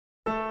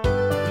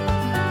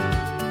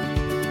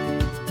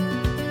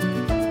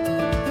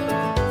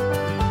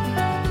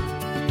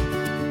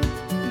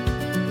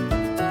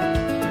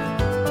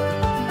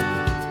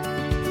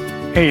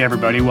Hey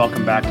everybody,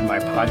 welcome back to my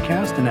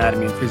podcast,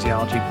 Anatomy and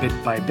Physiology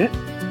Bit by Bit.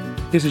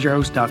 This is your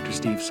host, Dr.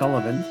 Steve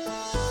Sullivan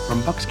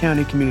from Bucks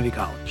County Community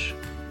College,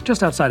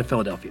 just outside of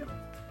Philadelphia.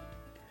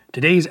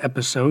 Today's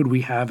episode,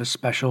 we have a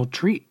special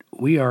treat.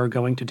 We are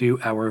going to do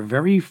our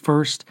very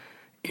first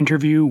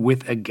interview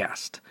with a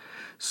guest.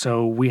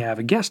 So we have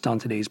a guest on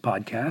today's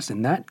podcast,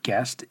 and that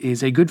guest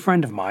is a good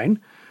friend of mine,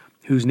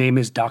 whose name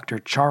is Dr.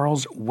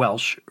 Charles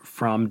Welsh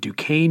from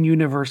Duquesne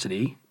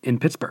University in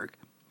Pittsburgh.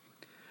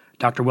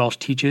 Dr. Welsh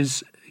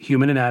teaches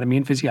human anatomy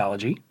and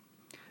physiology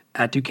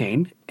at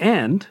Duquesne,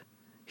 and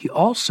he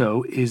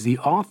also is the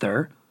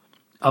author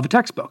of a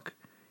textbook.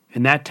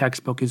 And that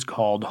textbook is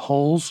called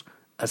Hull's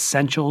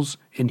Essentials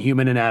in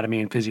Human Anatomy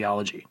and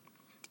Physiology.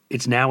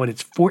 It's now in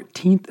its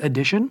 14th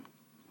edition,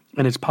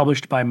 and it's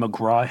published by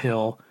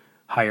McGraw-Hill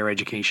Higher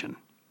Education.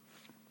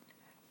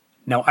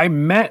 Now, I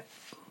met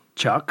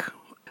Chuck,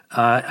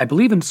 I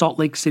believe in Salt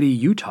Lake City,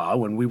 Utah,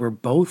 when we were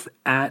both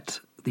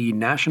at the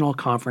National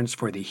Conference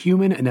for the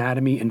Human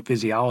Anatomy and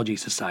Physiology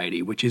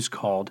Society, which is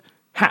called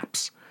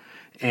HAPS.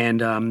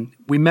 And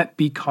we met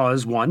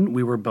because, one,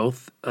 we were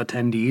both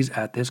attendees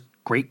at this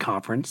great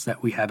conference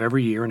that we have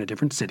every year in a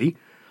different city,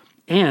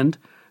 and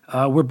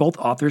we're both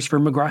authors for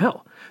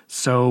McGraw-Hill.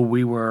 So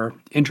we were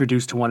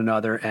introduced to one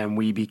another, and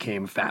we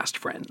became fast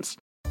friends.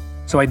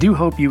 So I do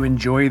hope you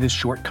enjoy this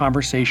short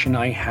conversation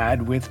I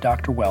had with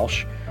Dr.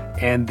 Welsh,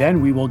 and then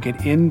we will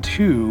get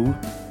into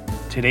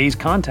today's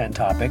content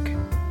topic,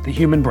 the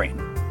human brain.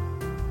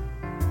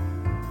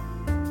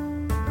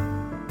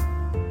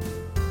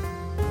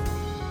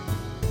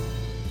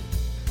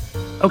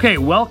 Okay,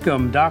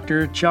 welcome,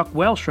 Dr. Chuck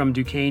Welsh from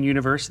Duquesne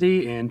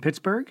University in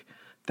Pittsburgh.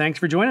 Thanks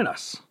for joining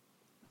us.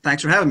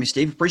 Thanks for having me,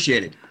 Steve.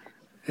 Appreciate it.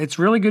 It's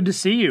really good to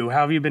see you. How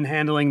have you been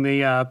handling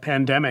the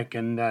pandemic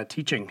and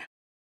teaching?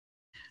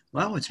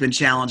 Well, it's been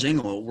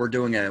challenging. Well, we're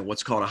doing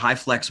what's called a high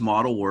flex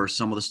model where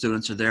some of the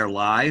students are there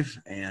live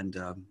and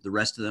the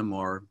rest of them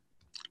are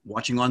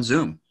watching on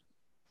Zoom.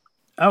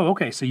 Oh,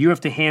 okay. So you have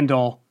to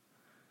handle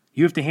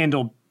your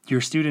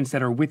students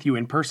that are with you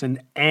in person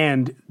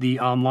and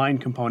the online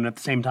component at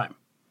the same time.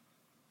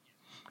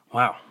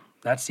 Wow,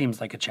 that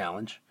seems like a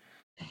challenge.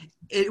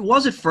 It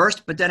was at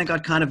first, but then it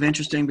got kind of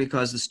interesting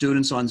because the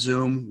students on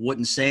Zoom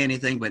wouldn't say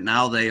anything, but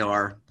now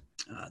they're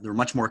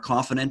much more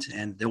confident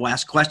and they'll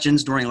ask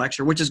questions during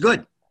lecture, which is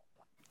good.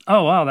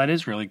 Oh, wow, that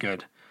is really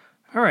good.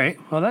 All right,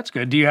 well, that's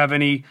good. Do you have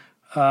any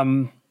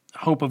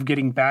hope of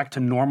getting back to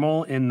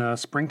normal in the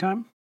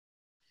springtime?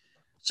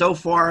 So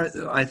far,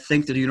 I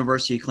think that the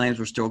university claims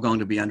we're still going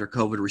to be under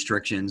COVID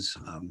restrictions.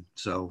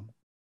 So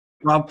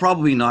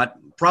probably not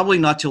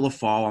till the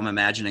fall, I'm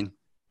imagining.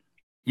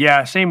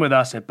 Yeah, same with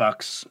us at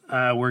Bucks.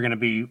 We're gonna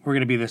be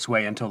this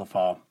way until the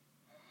fall.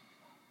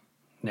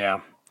 Yeah.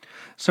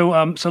 So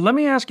let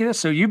me ask you this.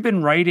 So you've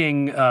been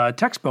writing a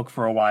textbook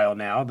for a while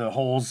now, the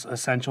Hull's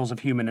Essentials of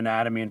Human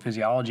Anatomy and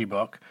Physiology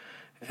book,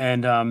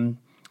 and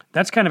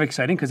that's kind of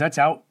exciting because that's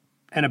out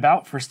and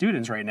about for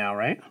students right now,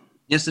 right?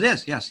 Yes, it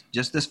is. Yes,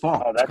 just this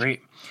fall. Oh, that's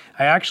great.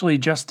 I actually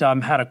just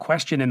had a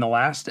question in the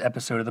last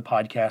episode of the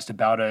podcast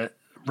about a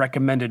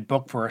recommended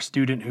book for a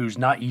student who's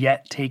not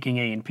yet taking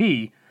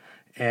A&P,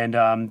 and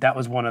that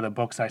was one of the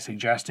books I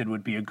suggested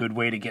would be a good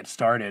way to get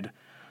started,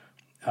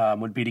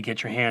 would be to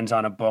get your hands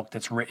on a book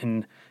that's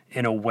written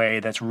in a way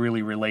that's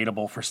really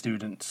relatable for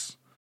students.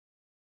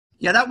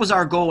 Yeah, that was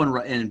our goal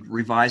in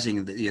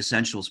revising the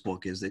Essentials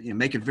book, is that you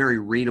make it very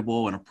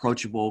readable and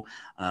approachable.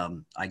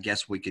 I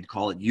guess we could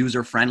call it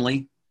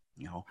user-friendly.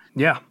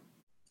 Yeah.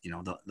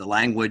 The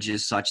language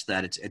is such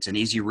that it's an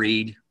easy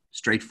read,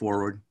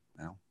 straightforward.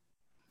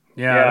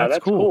 Yeah,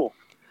 that's cool.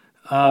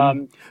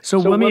 So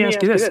let me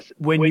ask you this.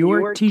 When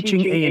you're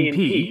teaching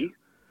A&P,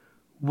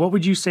 what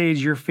would you say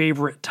is your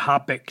favorite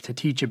topic to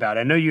teach about?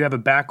 I know you have a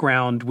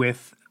background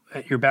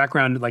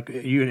like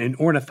you in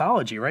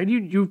ornithology, right?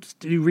 You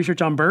do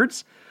research on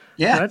birds?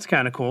 Yeah. So that's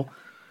kind of cool.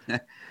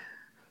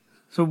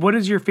 So what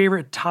is your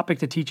favorite topic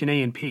to teach in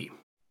A&P?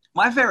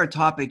 My favorite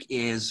topic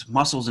is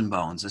muscles and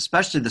bones,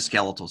 especially the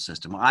skeletal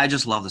system. I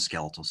just love the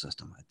skeletal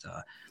system.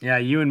 Yeah,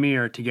 you and me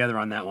are together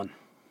on that one.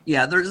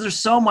 Yeah, there's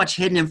so much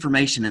hidden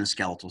information in the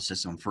skeletal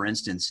system. For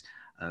instance,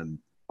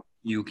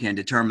 you can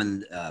determine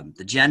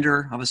the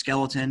gender of a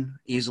skeleton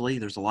easily.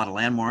 There's a lot of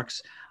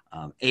landmarks.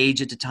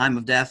 Age at the time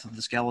of death of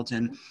the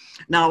skeleton.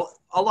 Now,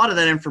 a lot of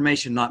that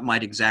information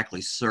might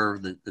exactly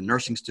serve the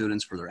nursing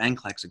students for their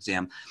NCLEX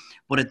exam,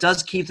 but it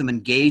does keep them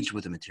engaged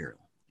with the material.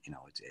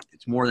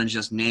 It's more than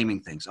just naming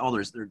things. Oh,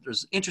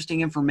 there's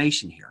interesting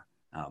information here.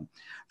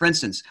 For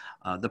instance,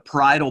 the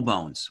parietal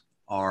bones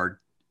are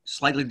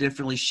slightly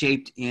differently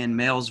shaped in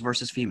males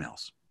versus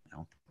females.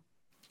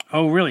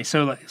 Oh, really?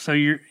 So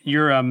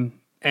you're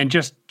and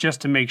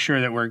just to make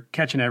sure that we're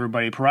catching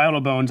everybody,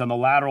 parietal bones on the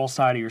lateral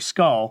side of your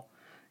skull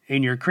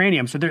in your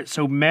cranium.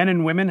 So men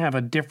and women have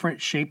a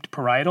different shaped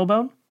parietal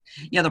bone?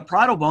 Yeah, the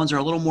parietal bones are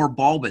a little more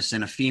bulbous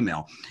in a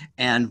female.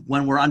 And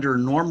when we're under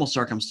normal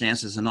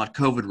circumstances and not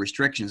COVID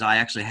restrictions, I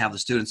actually have the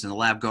students in the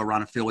lab go around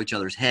and feel each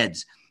other's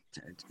heads.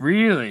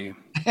 Really?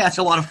 Yeah, it's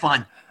a lot of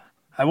fun.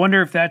 I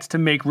wonder if that's to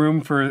make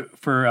room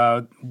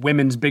for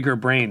women's bigger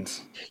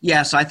brains.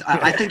 Yes, I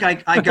think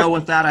I go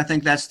with that. I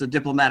think that's the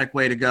diplomatic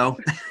way to go.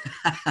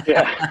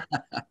 Yeah.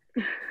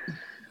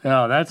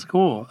 Oh, that's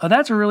cool. Oh,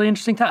 that's a really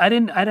interesting I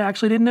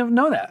actually didn't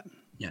know that.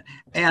 Yeah,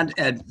 and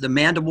the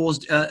mandible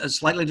is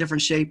slightly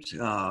different shaped.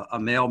 A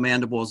male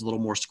mandible is a little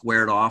more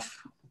squared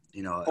off.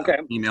 Okay.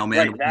 A female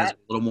mandible has a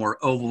little more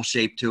oval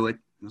shape to it.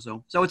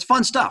 So it's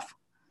fun stuff.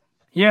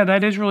 Yeah,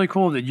 that is really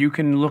cool that you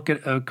can look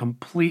at a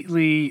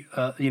completely,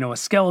 a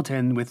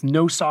skeleton with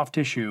no soft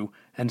tissue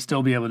and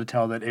still be able to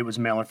tell that it was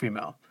male or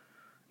female.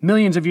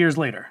 Millions of years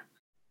later.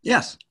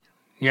 Yes.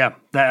 Yeah,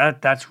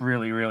 that's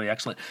really, really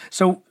excellent.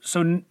 So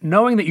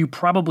knowing that you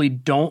probably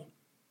don't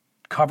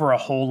cover a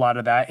whole lot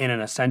of that in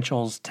an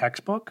essentials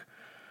textbook,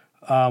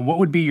 what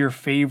would be your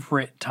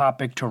favorite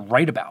topic to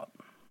write about?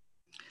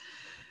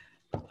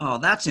 Oh,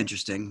 that's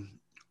interesting.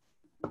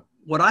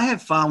 What I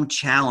have found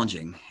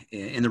challenging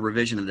in the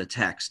revision of the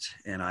text,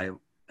 and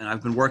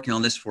I've been working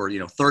on this for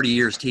 30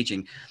 years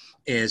teaching,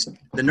 is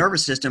the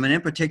nervous system, and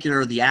in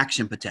particular the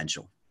action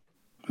potential.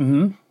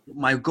 Mm-hmm.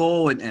 My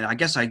goal, and I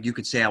guess you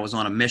could say I was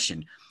on a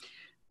mission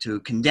to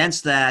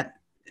condense that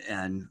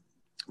and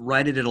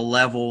write it at a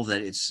level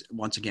that it's,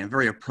 once again,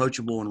 very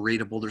approachable and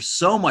readable. There's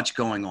so much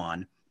going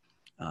on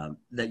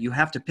that you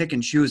have to pick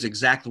and choose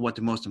exactly what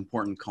the most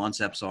important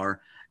concepts are.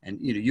 And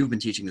you've been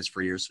teaching this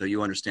for years, so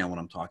you understand what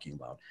I'm talking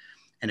about.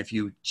 And if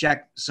you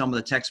check some of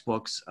the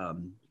textbooks,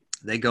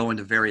 they go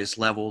into various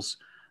levels.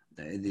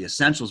 The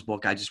Essentials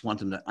book, I just want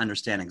them to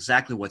understand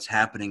exactly what's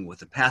happening with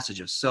the passage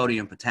of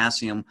sodium,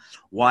 potassium,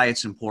 why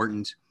it's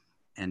important,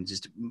 and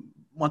just,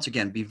 once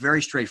again, be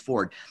very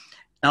straightforward.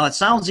 Now, it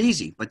sounds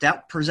easy, but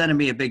that presented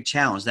me a big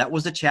challenge. That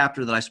was the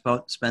chapter that I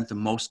spent the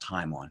most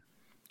time on.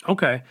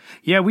 Okay.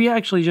 Yeah, we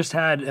actually just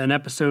had an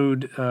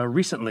episode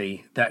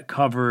recently that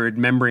covered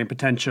membrane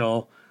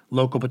potential,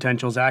 local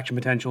potentials, action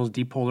potentials,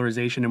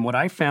 depolarization. And what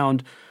I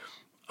found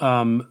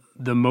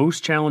the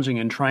most challenging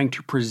in trying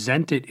to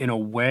present it in a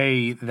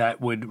way that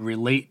would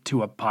relate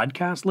to a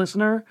podcast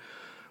listener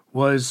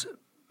was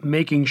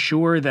making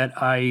sure that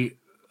I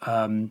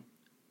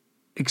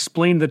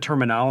explained the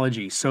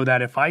terminology so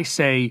that if I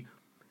say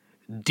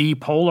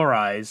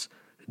depolarize,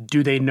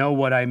 do they know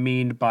what I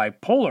mean by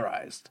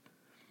polarized?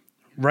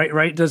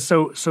 Right.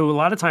 So a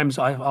lot of times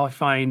I'll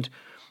find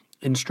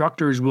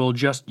instructors will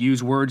just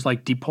use words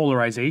like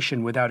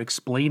depolarization without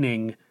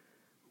explaining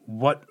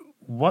what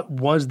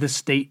was the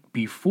state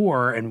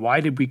before and why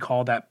did we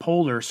call that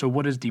polar? So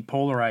what does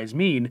depolarize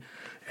mean?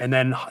 And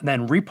then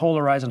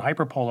repolarize and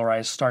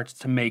hyperpolarize starts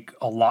to make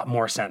a lot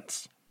more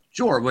sense.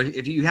 Sure, but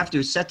if you have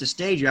to set the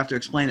stage, you have to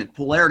explain it.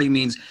 Polarity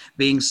means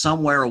being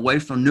somewhere away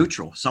from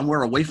neutral,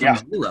 somewhere away from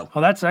zero. Oh,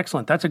 that's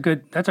excellent. That's a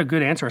good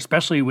answer,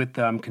 especially with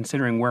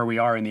considering where we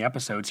are in the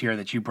episodes here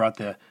that you brought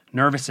the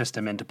nervous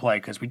system into play,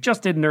 because we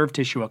just did nerve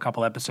tissue a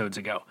couple episodes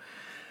ago.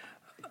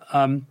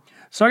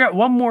 So I got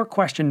one more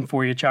question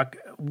for you, Chuck.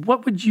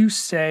 What would you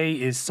say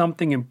is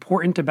something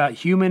important about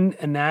human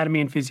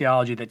anatomy and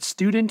physiology that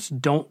students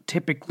don't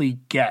typically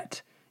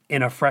get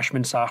in a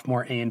freshman,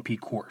 sophomore A&P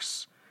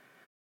course?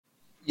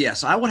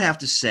 Yes, I would have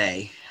to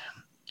say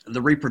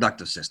the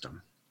reproductive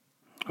system.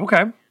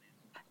 Okay.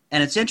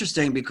 And it's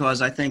interesting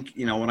because I think,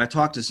 when I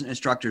talk to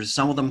instructors,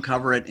 some of them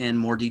cover it in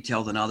more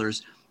detail than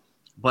others.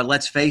 But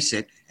let's face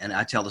it, and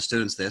I tell the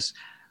students this,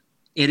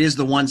 it is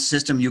the one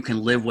system you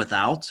can live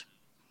without.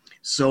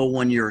 So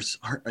when you're,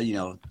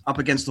 up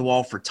against the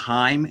wall for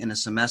time in a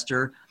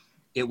semester,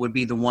 it would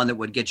be the one that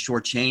would get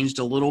shortchanged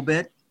a little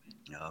bit.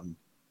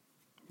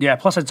 Yeah,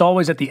 plus it's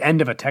always at the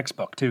end of a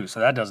textbook too, so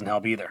that doesn't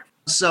help either.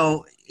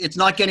 So it's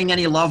not getting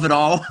any love at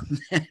all.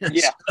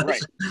 Yeah,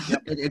 right.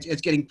 Yep. It's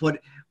getting put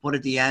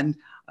at the end.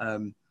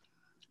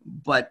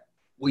 But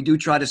we do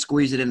try to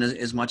squeeze it in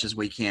as much as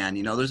we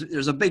can.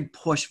 There's a big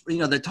push.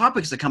 The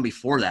topics that come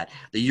before that,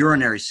 the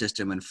urinary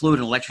system and fluid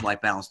and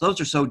electrolyte balance,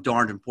 those are so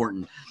darned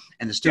important.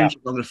 And the students are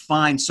going to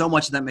find so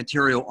much of that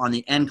material on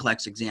the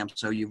NCLEX exam.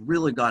 So you've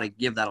really got to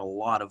give that a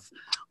lot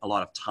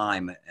of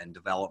time and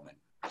development.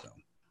 So.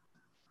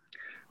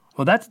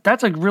 Well,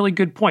 that's a really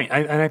good point.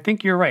 And I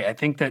think you're right. I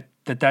think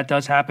that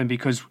does happen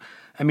because,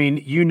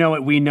 you know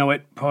it, we know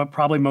it,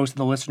 probably most of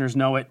the listeners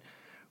know it.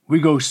 We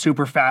go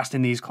super fast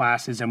in these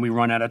classes and we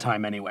run out of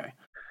time anyway.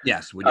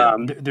 Yes, we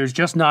do. There's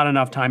just not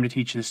enough time to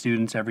teach the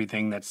students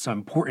everything that's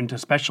important,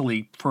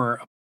 especially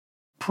for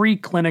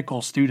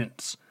preclinical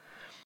students.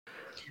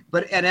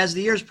 And as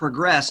the years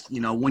progressed,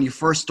 when you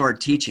first start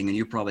teaching, and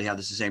you probably have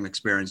the same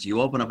experience, you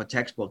open up a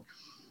textbook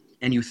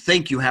and you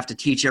think you have to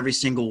teach every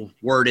single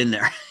word in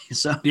there.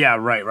 So yeah,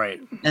 right.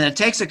 And it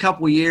takes a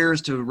couple of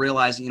years to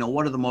realize,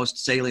 what are the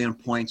most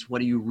salient points? What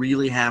do you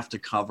really have to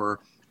cover?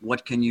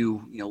 What can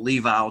you,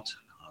 leave out?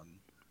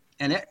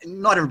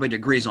 Not everybody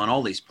agrees on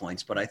all these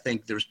points, but I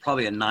think there's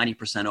probably a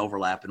 90%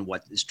 overlap in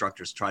what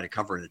instructors try to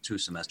cover in a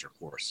 2-semester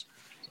course.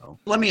 So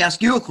let me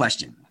ask you a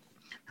question.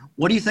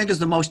 What do you think is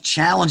the most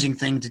challenging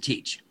thing to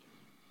teach?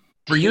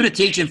 For you to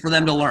teach and for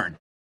them to learn?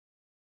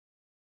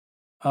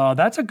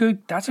 That's a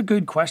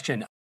good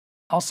question.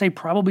 I'll say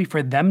probably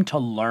for them to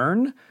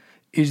learn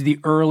is the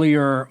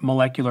earlier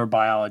molecular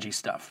biology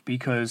stuff,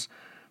 because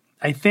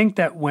I think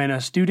that when a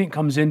student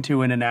comes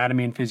into an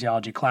anatomy and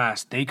physiology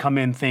class, they come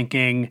in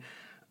thinking,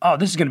 oh,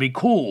 this is going to be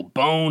cool.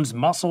 Bones,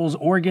 muscles,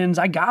 organs,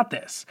 I got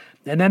this.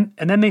 And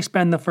then they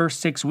spend the first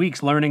 6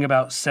 weeks learning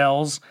about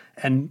cells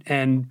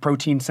and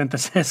protein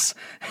synthesis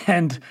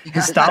and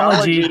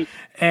histology.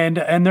 And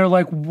they're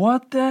like,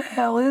 what the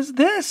hell is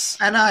this?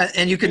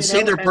 And you can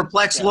see their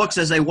perplexed looks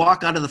as they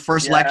walk out of the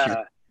first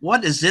lecture.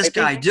 What is this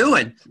guy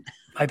doing?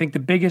 I think the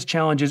biggest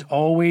challenge is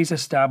always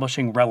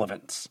establishing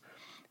relevance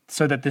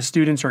so that the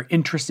students are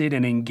interested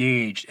and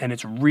engaged. And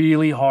it's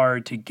really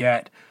hard to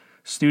get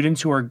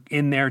students who are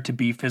in there to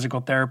be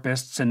physical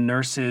therapists and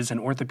nurses and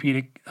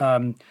orthopedic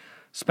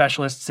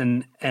specialists,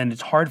 and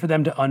it's hard for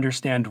them to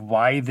understand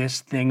why this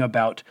thing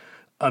about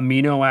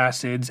amino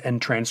acids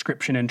and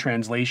transcription and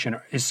translation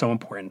is so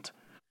important.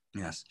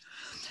 Yes.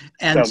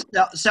 And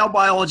cell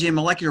biology and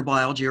molecular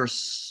biology are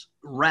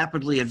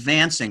rapidly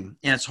advancing,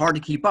 and it's hard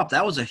to keep up.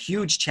 That was a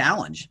huge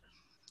challenge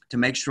to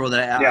make sure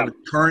that I was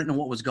current in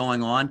what was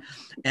going on.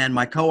 And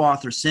my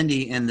co-author,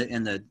 Cindy, in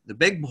the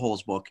Big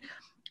Holes book,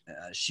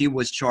 she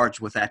was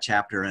charged with that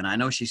chapter. And I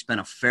know she spent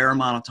a fair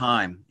amount of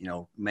time,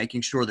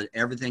 making sure that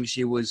everything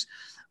she was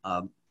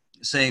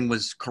saying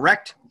was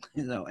correct,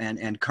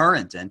 and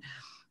current.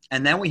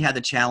 And then we had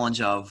the challenge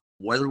of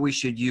whether we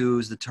should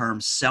use the term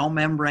cell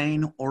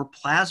membrane or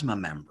plasma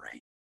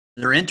membrane.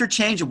 They're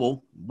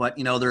interchangeable, but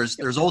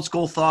there's old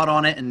school thought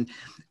on it, and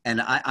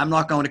I'm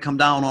not going to come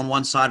down on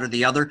one side or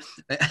the other.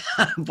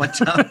 But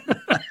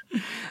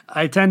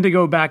I tend to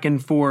go back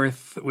and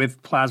forth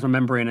with plasma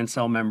membrane and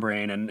cell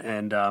membrane,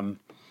 and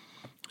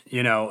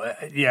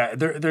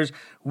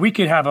we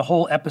could have a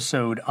whole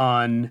episode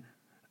on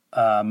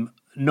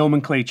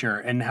nomenclature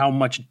and how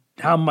much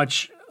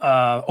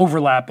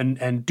overlap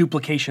and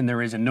duplication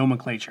there is in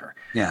nomenclature.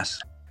 Yes.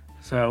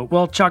 So,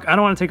 well, Chuck, I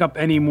don't want to take up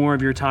any more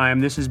of your time.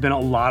 This has been a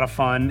lot of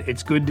fun.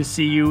 It's good to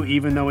see you,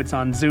 even though it's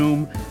on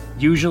Zoom.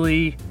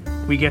 Usually,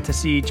 we get to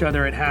see each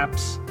other at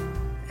HAPS,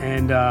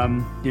 and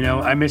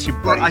I miss you.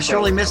 Well, I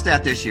surely missed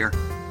that this year.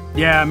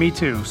 Yeah, me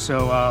too.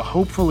 So,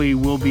 hopefully,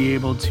 we'll be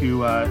able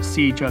to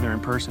see each other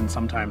in person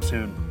sometime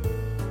soon.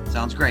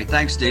 Sounds great.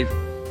 Thanks, Steve.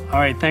 All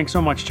right, thanks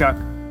so much, Chuck.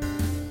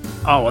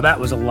 Oh, well,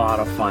 that was a lot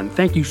of fun.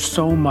 Thank you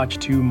so much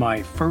to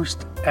my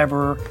first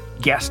ever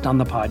guest on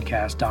the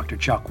podcast, Dr.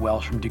 Chuck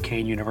Welsh from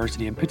Duquesne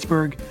University in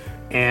Pittsburgh,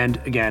 and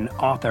again,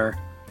 author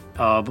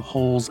of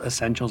Holes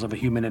Essentials of a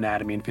Human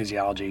Anatomy and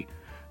Physiology,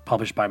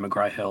 published by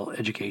McGraw-Hill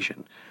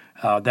Education.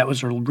 That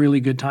was a really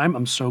good time.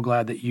 I'm so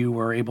glad that you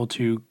were able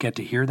to get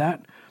to hear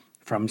that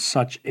from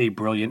such a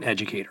brilliant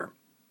educator.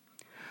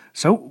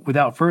 So,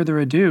 without further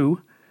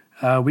ado,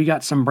 we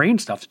got some brain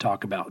stuff to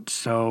talk about,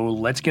 so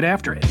let's get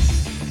after it.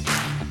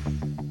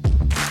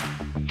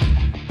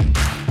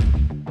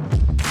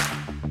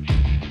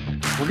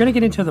 We're going to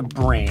get into the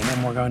brain,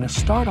 and we're going to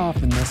start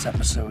off in this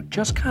episode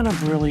just kind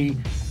of really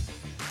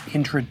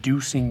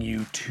introducing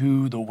you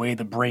to the way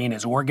the brain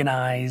is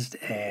organized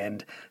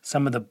and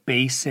some of the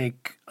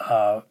basic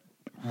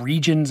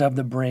regions of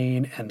the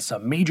brain and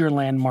some major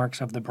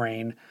landmarks of the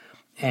brain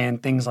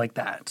and things like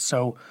that.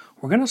 So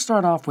we're going to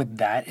start off with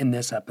that in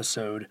this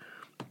episode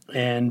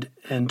and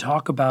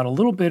talk about a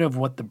little bit of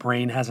what the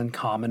brain has in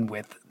common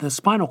with the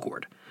spinal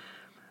cord.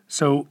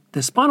 So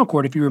the spinal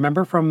cord, if you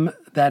remember from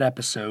that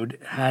episode,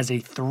 has a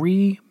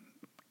three-layer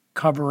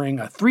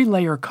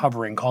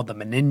covering called the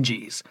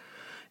meninges.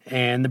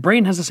 And the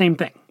brain has the same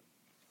thing.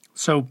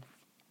 So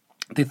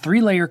the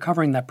three-layer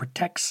covering that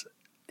protects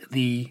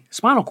the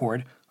spinal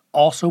cord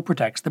also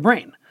protects the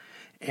brain.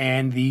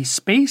 And the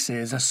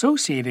spaces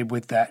associated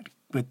with that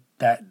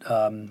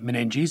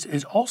meninges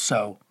is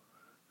also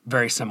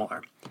very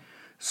similar.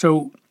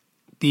 So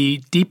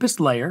the deepest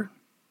layer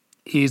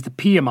is the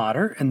pia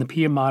mater, and the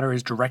pia mater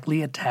is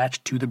directly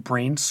attached to the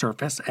brain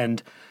surface,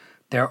 and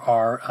there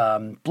are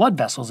blood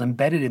vessels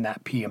embedded in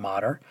that pia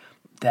mater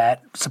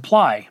that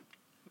supply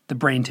the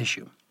brain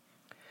tissue.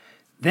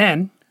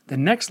 Then the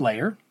next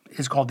layer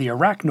is called the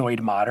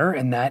arachnoid mater,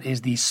 and that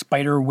is the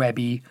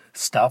spider-webby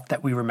stuff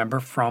that we remember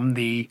from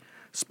the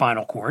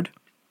spinal cord.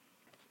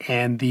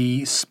 And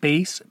the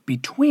space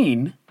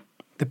between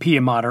the pia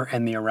mater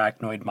and the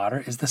arachnoid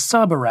mater is the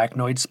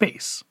subarachnoid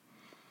space.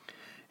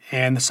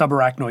 And the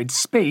subarachnoid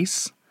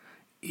space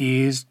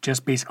is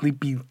just basically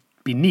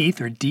beneath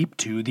or deep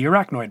to the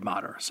arachnoid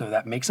mater, so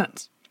that makes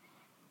sense.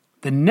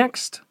 The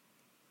next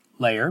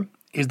layer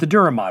is the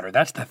dura mater.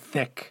 That's the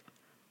thick,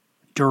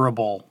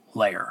 durable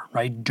layer,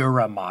 right?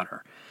 Dura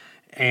mater.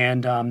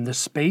 And the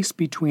space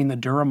between the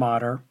dura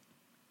mater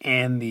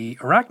and the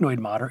arachnoid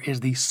mater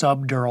is the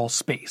subdural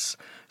space.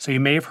 So you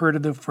may have heard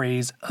of the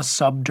phrase a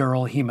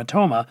subdural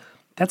hematoma.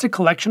 That's a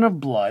collection of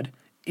blood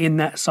in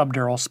that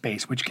subdural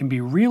space, which can be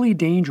really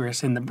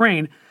dangerous in the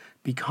brain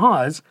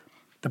because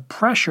the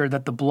pressure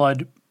that the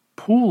blood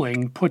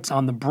pooling puts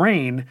on the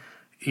brain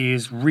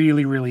is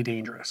really, really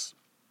dangerous.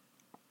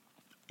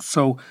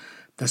 So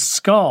the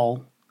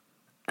skull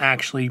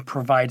actually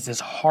provides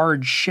this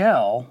hard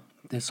shell,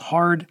 this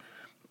hard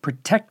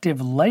protective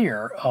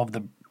layer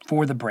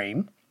for the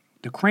brain,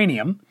 the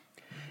cranium,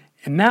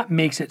 And that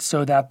makes it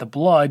so that the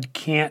blood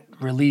can't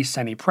release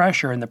any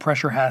pressure, and the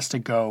pressure has to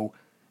go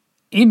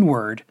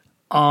inward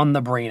on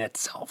the brain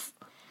itself.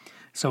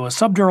 So a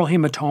subdural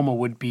hematoma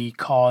would be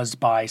caused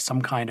by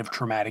some kind of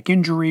traumatic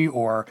injury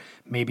or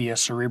maybe a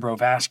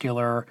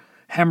cerebrovascular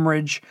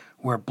hemorrhage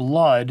where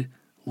blood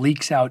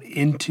leaks out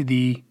into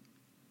the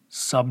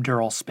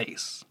subdural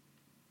space.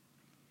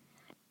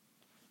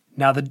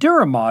 Now, the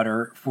dura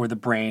mater for the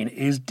brain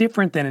is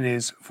different than it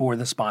is for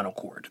the spinal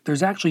cord.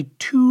 There's actually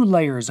 2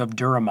 layers of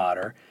dura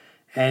mater,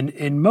 and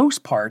in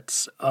most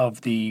parts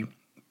of the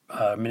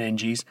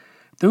meninges,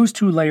 those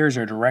 2 layers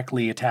are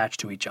directly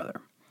attached to each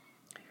other.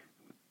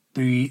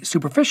 The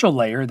superficial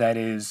layer that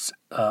is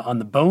on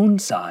the bone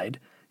side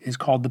is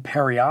called the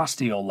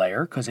periosteal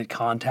layer because it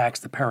contacts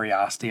the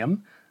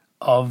periosteum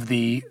of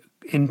the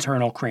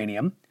internal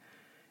cranium,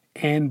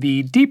 and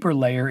the deeper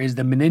layer is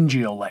the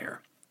meningeal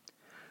layer.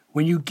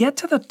 When you get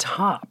to the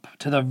top,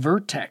 to the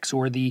vertex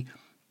or the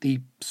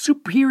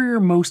superior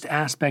most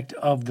aspect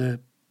of the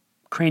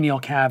cranial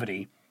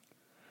cavity,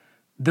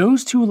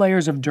 those 2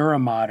 layers of dura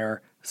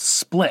mater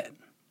split.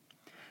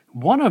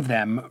 One of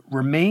them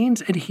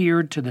remains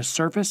adhered to the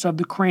surface of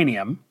the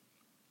cranium,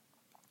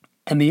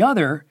 and the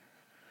other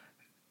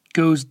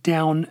goes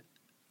down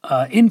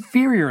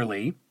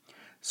inferiorly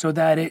so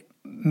that it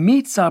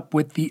meets up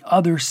with the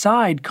other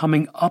side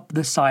coming up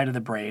the side of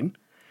the brain,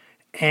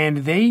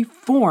 and they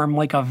form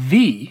like a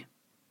V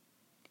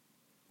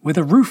with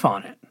a roof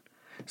on it.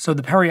 So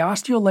the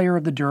periosteal layer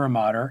of the dura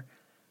mater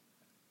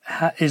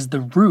is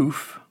the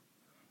roof,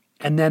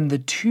 and then the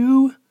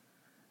 2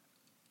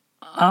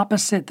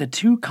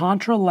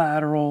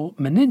 contralateral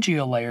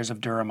meningeal layers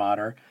of dura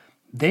mater,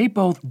 they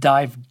both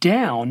dive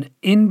down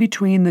in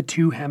between the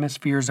 2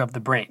 hemispheres of the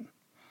brain.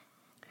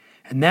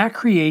 And that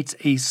creates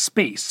a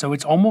space. So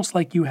it's almost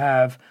like you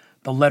have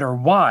the letter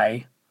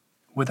Y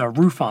with a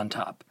roof on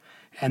top.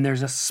 And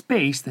there's a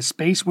space, the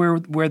space where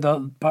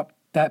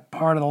that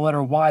part of the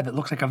letter Y that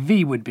looks like a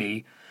V would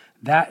be,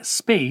 that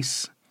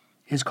space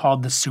is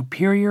called the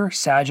superior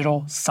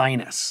sagittal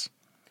sinus.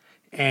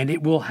 And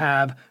it will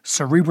have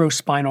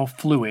cerebrospinal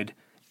fluid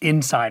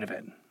inside of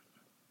it.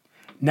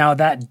 Now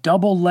that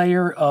double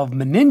layer of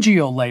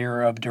meningeal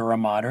layer of dura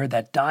mater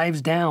that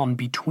dives down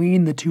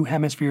between the 2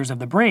 hemispheres of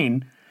the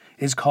brain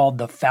is called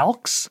the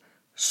falx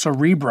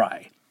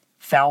cerebri.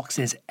 Falx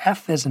is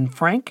F as in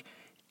Frank,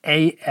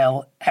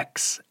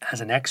 ALX as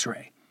an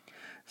X-ray.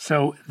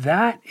 So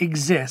that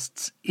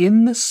exists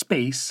in the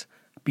space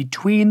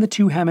between the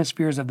 2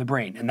 hemispheres of the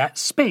brain. And that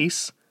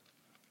space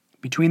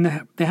between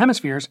the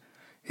hemispheres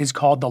is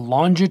called the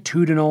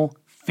longitudinal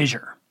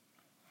fissure.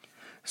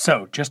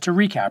 So just to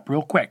recap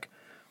real quick,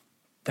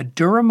 the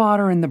dura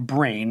mater in the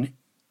brain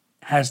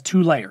has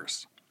 2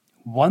 layers.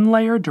 One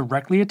layer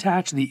directly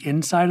attached to the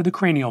inside of the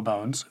cranial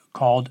bones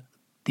called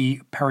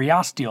the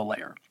periosteal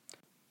layer,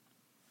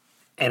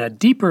 and a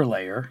deeper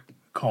layer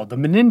called the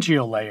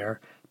meningeal layer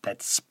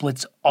that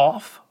splits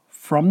off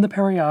from the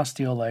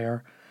periosteal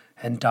layer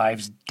and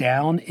dives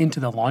down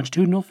into the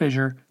longitudinal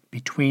fissure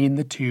between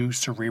the 2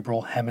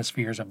 cerebral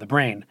hemispheres of the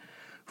brain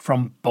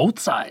from both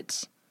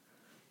sides,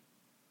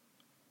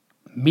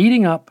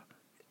 meeting up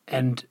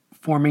and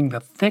forming the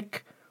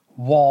thick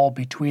wall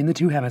between the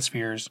 2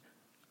 hemispheres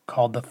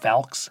called the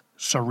falx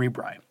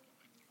cerebri.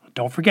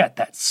 Don't forget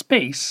that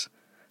space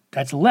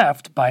that's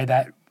left by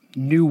that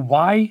new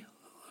Y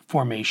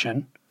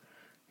formation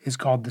is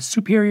called the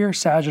superior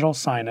sagittal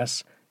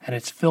sinus, and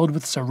it's filled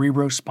with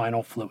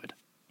cerebrospinal fluid.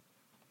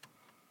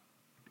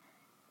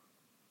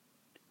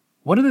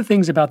 One of the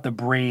things about the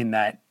brain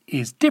that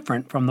is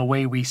different from the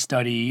way we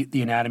study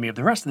the anatomy of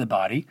the rest of the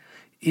body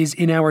is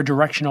in our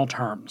directional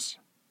terms.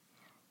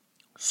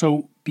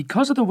 So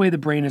because of the way the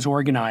brain is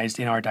organized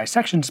in our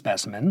dissection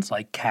specimens,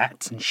 like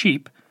cats and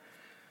sheep,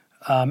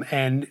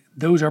 and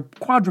those are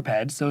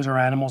quadrupeds, those are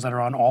animals that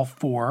are on all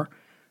 4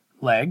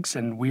 legs,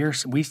 and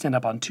we stand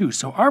up on 2.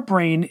 So our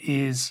brain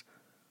is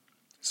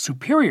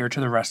superior to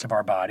the rest of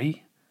our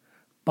body,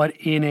 but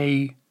in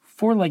a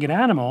 4-legged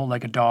animal,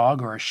 like a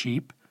dog or a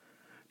sheep,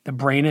 the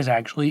brain is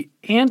actually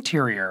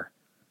anterior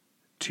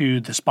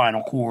to the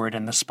spinal cord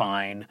and the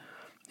spine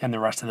and the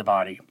rest of the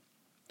body.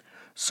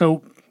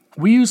 So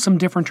we use some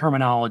different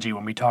terminology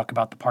when we talk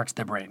about the parts of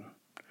the brain.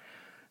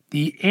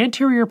 The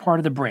anterior part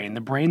of the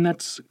brain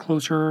that's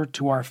closer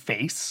to our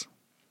face,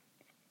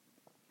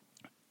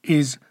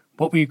 is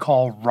what we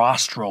call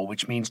rostral,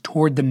 which means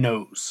toward the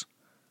nose,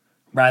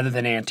 rather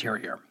than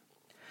anterior.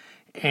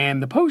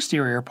 And the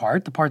posterior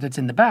part, the part that's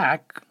in the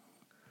back,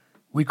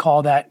 we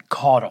call that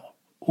caudal,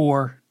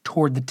 or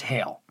toward the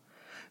tail.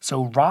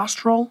 So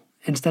rostral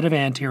instead of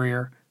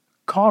anterior,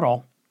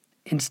 caudal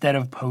instead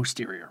of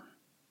posterior.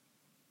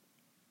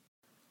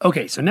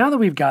 Okay, so now that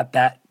we've got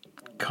that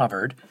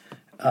covered,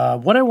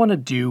 what I want to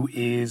do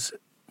is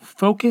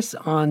focus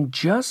on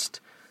just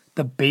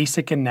the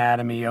basic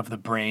anatomy of the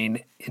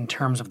brain in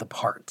terms of the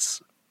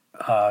parts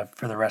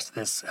for the rest of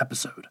this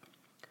episode.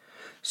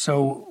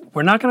 So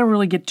we're not going to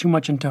really get too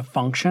much into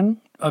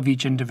function of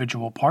each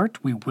individual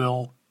part. We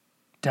will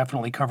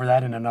definitely cover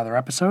that in another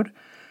episode.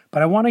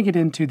 But I want to get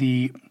into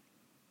the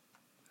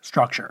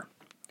structure.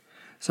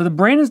 So the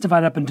brain is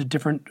divided up into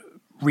different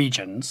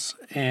regions,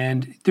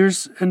 and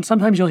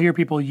sometimes you'll hear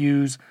people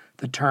use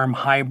the term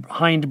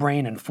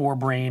hindbrain and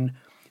forebrain,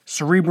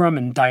 cerebrum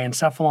and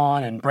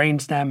diencephalon and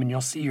brainstem, and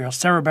you'll see your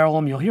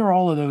cerebellum. You'll hear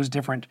all of those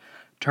different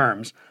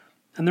terms,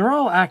 and they're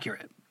all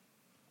accurate.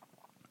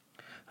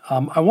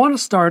 I want to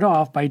start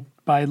off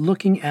by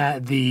looking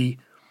at the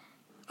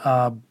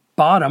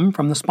bottom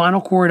from the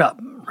spinal cord up,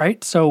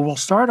 right? So we'll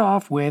start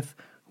off with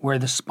where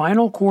the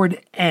spinal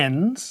cord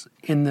ends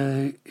in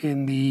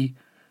the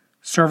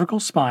cervical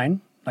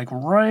spine, like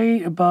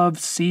right above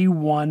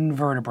C1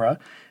 vertebra,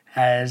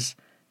 as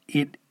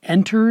it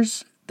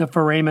enters the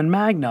foramen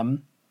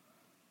magnum.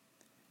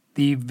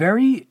 The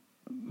very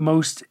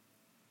most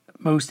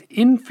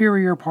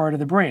inferior part of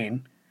the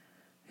brain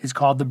is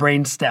called the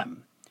brain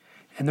stem.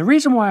 And the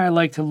reason why I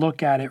like to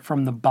look at it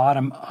from the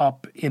bottom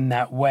up in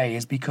that way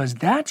is because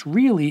that's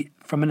really,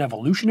 from an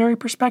evolutionary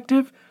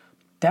perspective,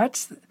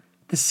 that's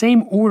the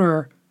same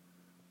order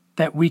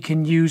that we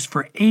can use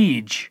for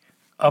age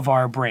of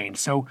our brain.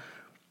 So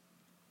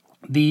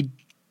the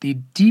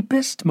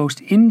deepest, most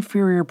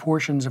inferior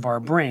portions of our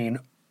brain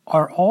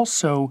are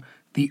also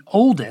the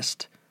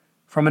oldest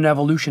from an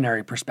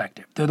evolutionary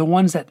perspective. They're the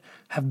ones that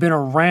have been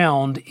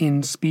around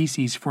in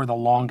species for the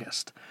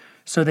longest.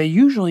 So they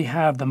usually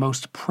have the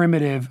most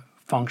primitive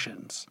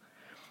functions.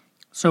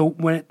 So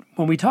when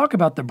we talk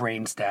about the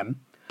brainstem,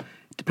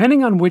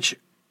 depending on which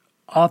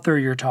author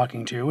you're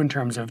talking to in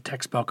terms of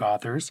textbook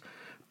authors,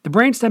 the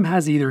brainstem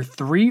has either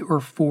 3 or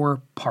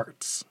 4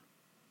 parts.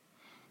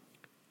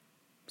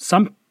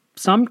 Some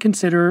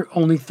consider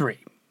only 3.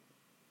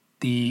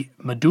 The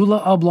medulla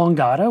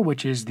oblongata,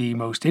 which is the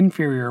most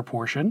inferior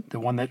portion, the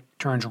one that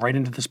turns right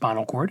into the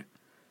spinal cord.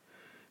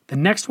 The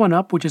next one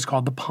up, which is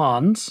called the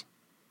pons.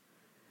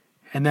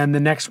 And then the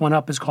next one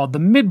up is called the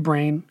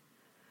midbrain.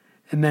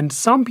 And then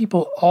some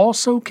people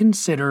also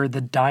consider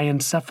the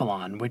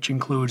diencephalon, which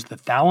includes the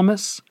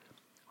thalamus,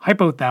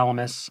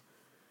 hypothalamus,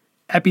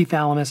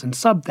 epithalamus, and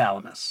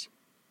subthalamus.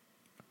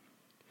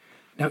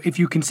 Now, if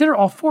you consider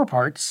all 4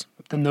 parts,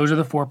 then those are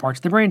the 4 parts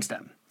of the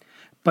brainstem.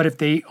 But if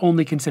they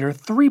only consider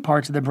 3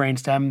 parts of the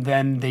brainstem,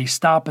 then they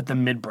stop at the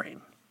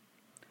midbrain.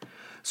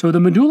 So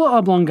the medulla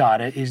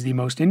oblongata is the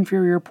most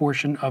inferior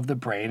portion of the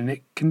brain, and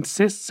it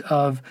consists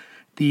of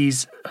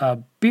these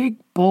big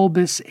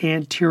bulbous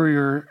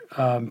anterior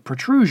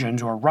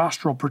protrusions or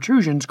rostral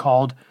protrusions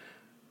called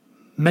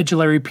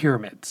medullary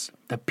pyramids,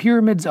 the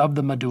pyramids of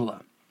the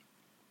medulla.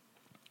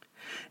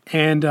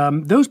 And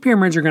those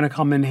pyramids are going to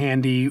come in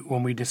handy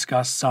when we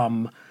discuss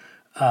some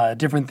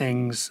different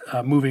things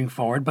moving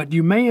forward. But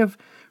you may have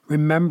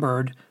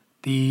remembered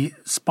the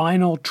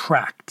spinal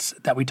tracts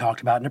that we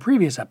talked about in a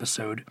previous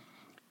episode.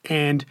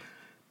 And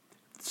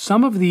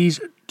some of these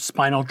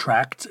spinal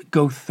tracts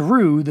go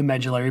through the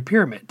medullary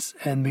pyramids,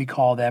 and we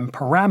call them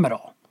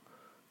pyramidal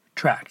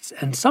tracts.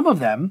 And some of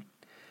them,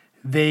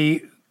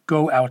 they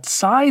go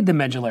outside the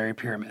medullary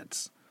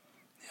pyramids,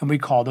 and we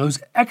call those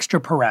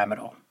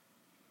extrapyramidal.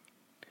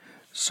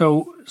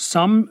 So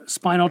some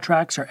spinal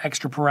tracts are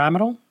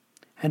extrapyramidal,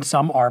 and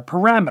some are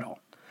pyramidal.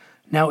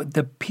 Now,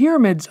 the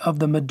pyramids of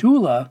the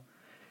medulla,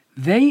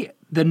 the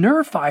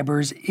nerve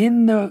fibers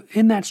in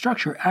that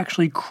structure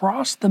actually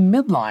cross the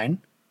midline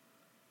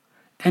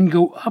and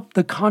go up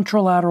the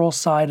contralateral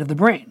side of the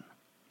brain.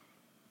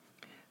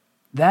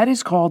 That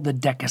is called the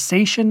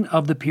decussation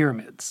of the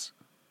pyramids,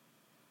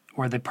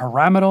 or the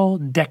pyramidal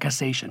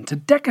decussation. To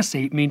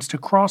decussate means to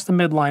cross the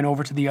midline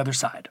over to the other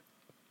side.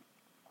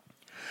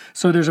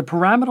 So there's a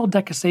pyramidal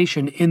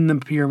decussation in the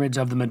pyramids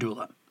of the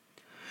medulla.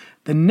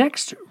 The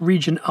next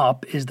region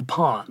up is the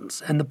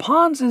pons, and the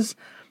pons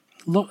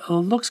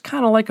looks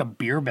kind of like a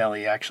beer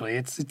belly. Actually,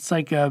 it's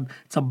a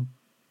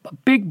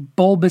big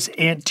bulbous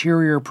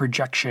anterior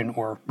projection,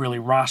 or really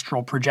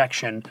rostral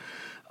projection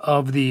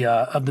of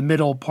the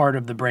middle part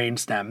of the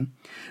brainstem.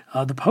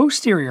 The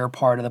posterior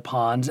part of the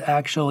pons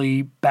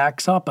actually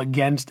backs up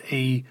against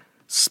a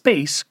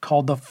space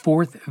called the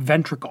fourth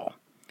ventricle.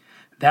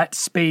 That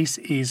space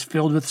is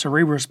filled with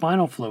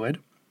cerebrospinal fluid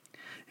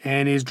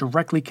and is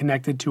directly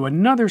connected to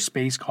another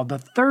space called the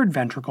third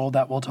ventricle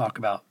that we'll talk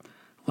about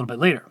a little bit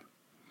later.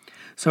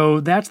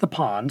 So that's the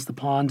pons. The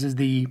pons is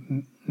the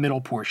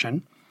middle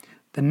portion.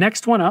 The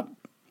next one up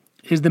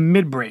is the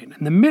midbrain.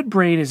 And the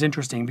midbrain is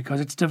interesting because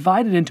it's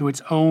divided into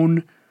its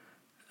own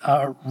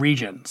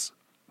regions.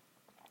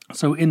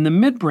 So in the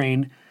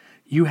midbrain,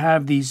 you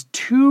have these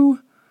 2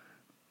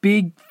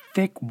 big,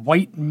 thick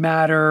white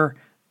matter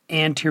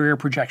anterior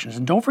projections.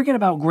 And don't forget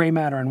about gray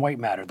matter and white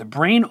matter. The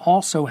brain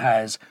also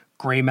has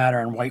gray matter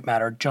and white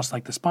matter, just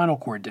like the spinal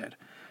cord did.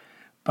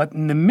 But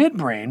in the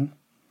midbrain,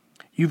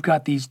 you've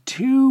got these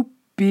 2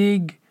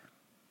 big,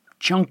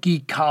 chunky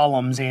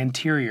columns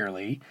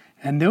anteriorly,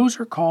 and those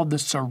are called the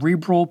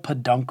cerebral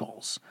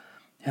peduncles.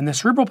 And the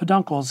cerebral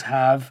peduncles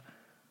have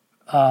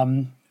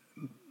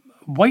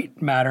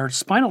white matter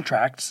spinal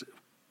tracts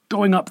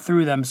going up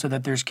through them so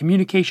that there's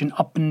communication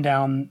up and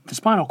down the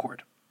spinal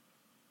cord.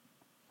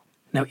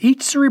 Now,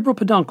 each cerebral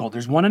peduncle,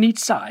 there's one on each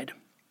side.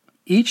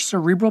 Each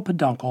cerebral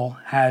peduncle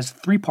has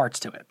 3 parts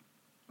to it.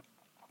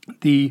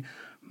 The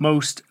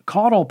most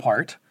caudal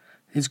part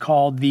is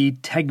called the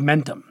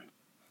tegmentum.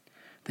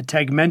 The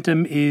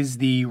tegmentum is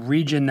the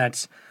region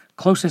that's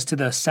closest to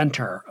the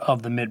center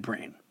of the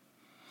midbrain.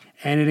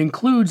 And it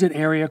includes an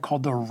area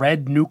called the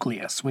red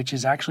nucleus, which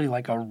is actually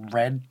like a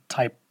red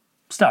type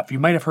stuff. You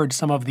might have heard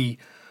some of the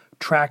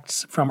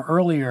tracts from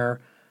earlier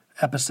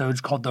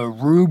episodes called the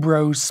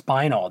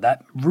rubrospinal,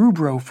 that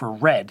rubro for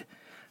red,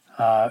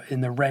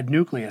 in the red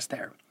nucleus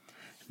there.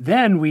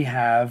 Then we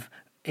have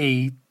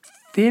a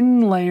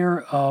thin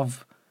layer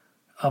of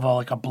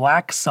like a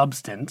black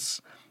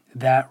substance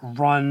that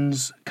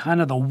runs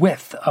kind of the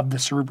width of the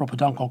cerebral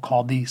peduncle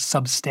called the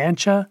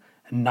substantia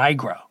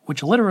nigra,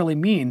 which literally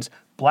means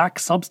black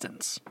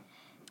substance.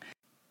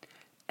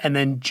 And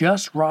then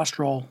just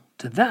rostral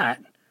to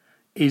that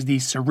is the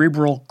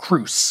cerebral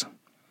crus,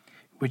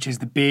 which is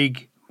the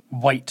big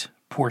white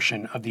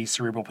portion of these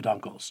cerebral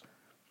peduncles.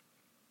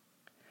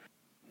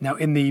 Now,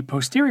 in the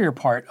posterior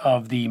part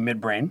of the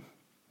midbrain,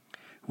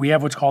 we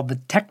have what's called the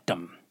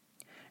tectum.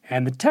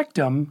 And the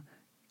tectum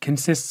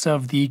consists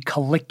of the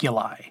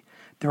colliculi.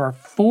 There are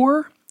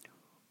 4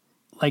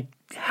 like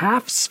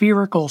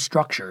half-spherical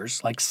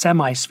structures, like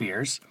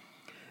semispheres,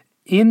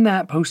 in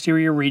that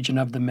posterior region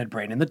of the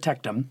midbrain, in the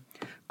tectum,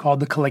 called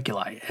the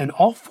colliculi. And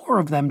all 4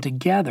 of them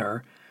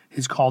together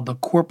is called the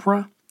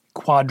corpora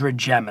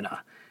quadrigemina,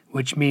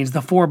 which means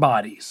the 4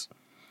 bodies.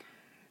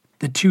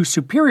 The 2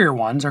 superior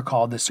ones are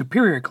called the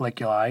superior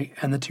colliculi,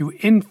 and the 2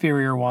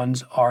 inferior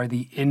ones are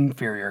the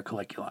inferior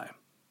colliculi.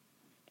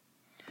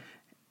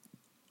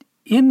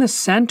 In the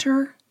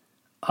center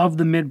of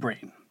the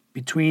midbrain,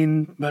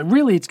 but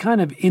really it's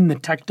kind of in the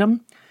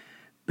tectum,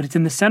 but it's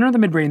in the center of the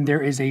midbrain,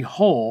 there is a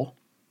hole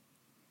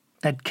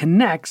that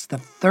connects the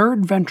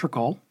 3rd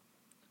ventricle,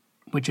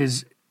 which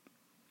is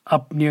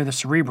up near the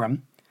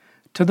cerebrum,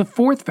 to the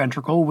 4th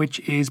ventricle, which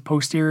is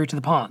posterior to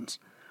the pons.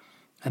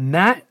 And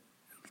that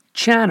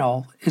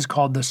channel is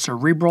called the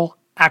cerebral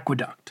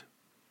aqueduct.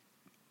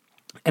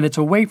 And it's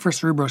a way for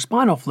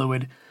cerebrospinal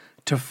fluid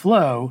to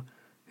flow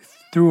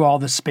through all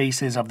the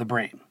spaces of the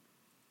brain.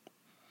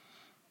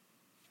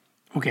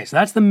 Okay, so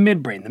that's the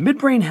midbrain. The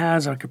midbrain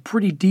has like a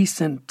pretty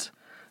decent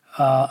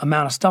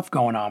amount of stuff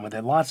going on with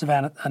it. Lots of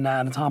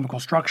anatomical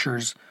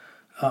structures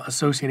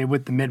associated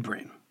with the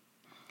midbrain.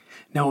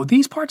 Now,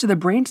 these parts of the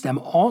brainstem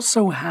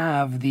also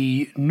have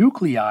the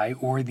nuclei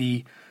or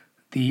the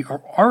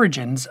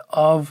origins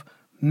of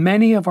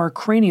many of our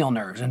cranial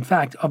nerves. In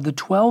fact, of the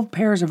 12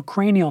 pairs of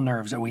cranial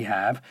nerves that we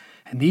have,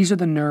 and these are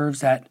the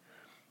nerves that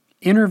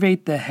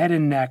innervate the head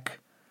and neck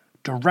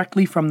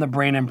directly from the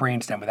brain and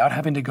brainstem without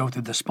having to go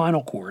through the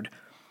spinal cord,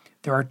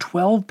 there are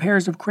 12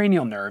 pairs of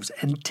cranial nerves,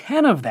 and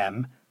 10 of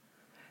them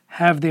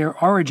have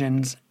their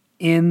origins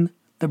in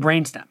the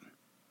brainstem.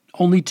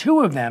 Only 2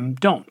 of them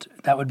don't.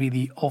 That would be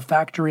the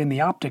olfactory and the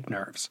optic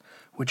nerves,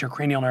 which are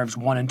cranial nerves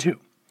 1 and 2.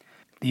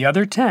 The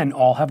other 10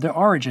 all have their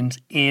origins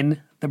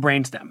in the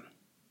brainstem.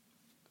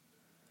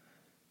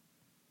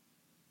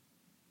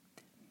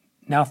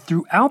 Now,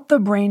 throughout the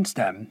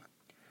brainstem,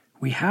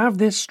 we have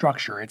this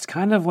structure. It's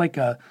kind of like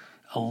a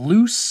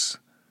loose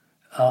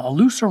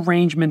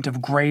arrangement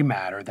of gray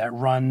matter that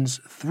runs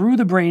through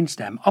the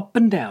brainstem, up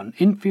and down,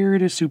 inferior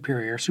to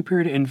superior,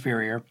 superior to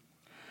inferior.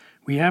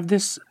 We have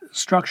this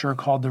structure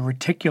called the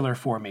reticular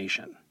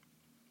formation.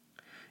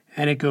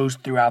 And it goes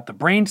throughout the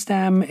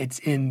brainstem. It's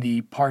in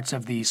the parts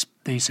of the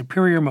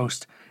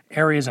superiormost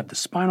areas of the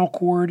spinal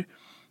cord.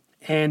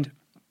 And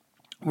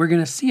we're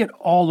going to see it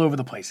all over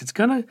the place. It's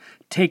going to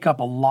take up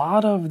a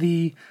lot of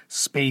the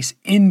space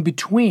in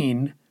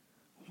between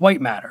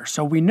white matter.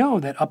 So we know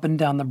that up and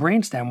down the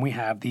brainstem we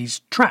have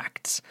these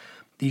tracts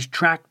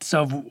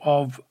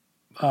of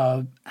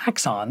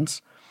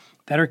axons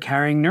that are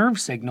carrying nerve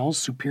signals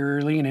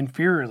superiorly and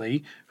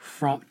inferiorly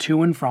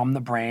to and from the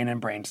brain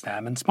and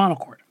brainstem and spinal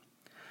cord.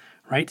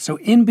 Right? So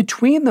in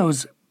between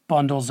those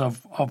bundles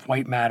of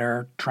white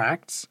matter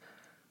tracts,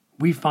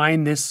 we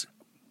find this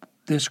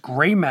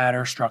gray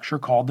matter structure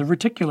called the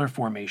reticular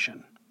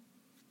formation.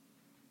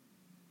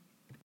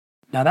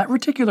 Now, that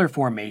reticular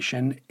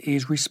formation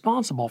is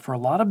responsible for a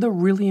lot of the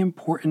really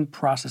important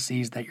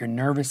processes that your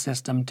nervous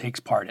system takes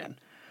part in.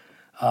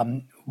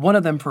 One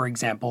of them, for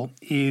example,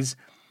 is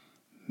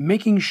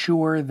making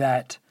sure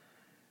that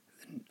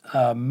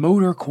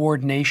motor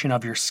coordination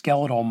of your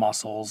skeletal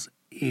muscles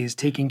is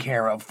taken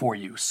care of for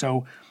you.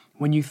 So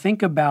when you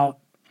think about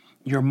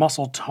your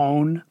muscle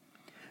tone,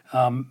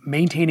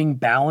 maintaining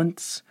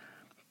balance,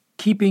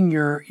 keeping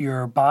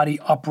your body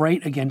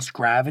upright against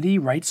gravity,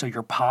 right? So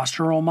your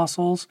postural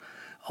muscles,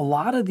 a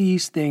lot of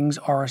these things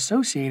are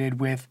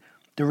associated with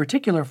the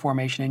reticular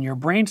formation in your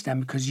brainstem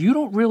because you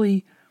don't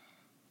really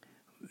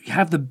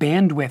have the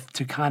bandwidth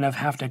to kind of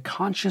have to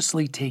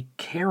consciously take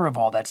care of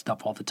all that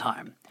stuff all the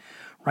time,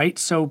 right?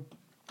 So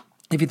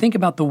if you think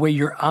about the way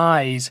your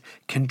eyes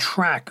can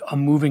track a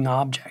moving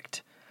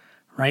object,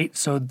 right?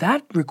 So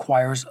that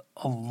requires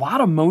a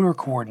lot of motor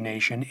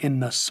coordination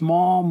in the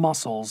small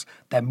muscles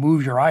that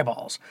move your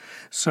eyeballs.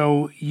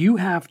 So you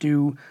have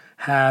to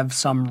have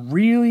some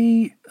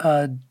really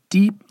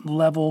deep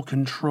level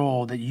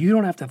control that you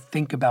don't have to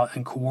think about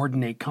and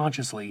coordinate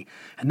consciously.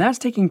 And that's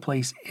taking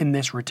place in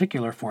this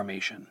reticular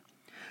formation.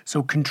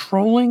 So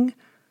controlling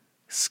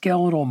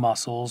skeletal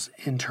muscles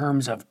in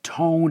terms of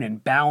tone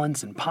and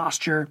balance and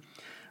posture,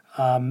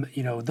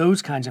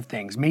 those kinds of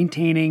things.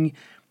 Maintaining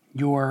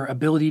your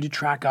ability to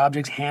track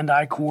objects,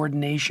 hand-eye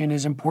coordination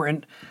is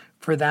important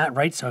for that,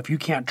 right? So if you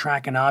can't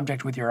track an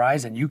object with your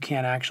eyes, then you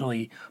can't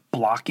actually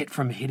block it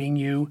from hitting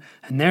you.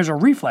 And there's a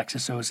reflex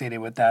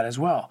associated with that as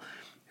well.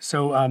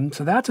 So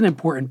that's an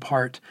important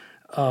part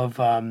of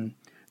the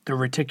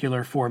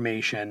reticular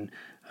formation.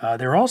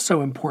 They're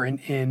also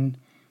important in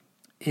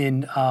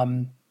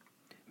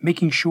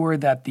making sure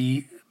that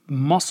the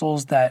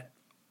muscles that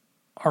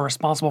are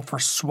responsible for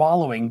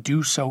swallowing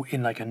do so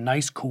in like a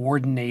nice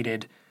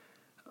coordinated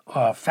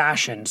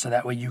fashion, so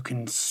that way you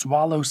can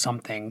swallow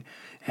something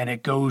and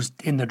it goes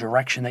in the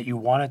direction that you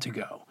want it to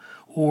go.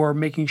 Or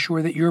making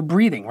sure that you're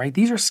breathing, right?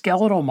 These are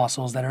skeletal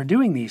muscles that are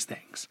doing these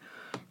things,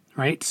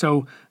 right?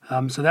 So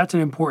that's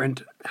an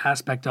important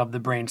aspect of the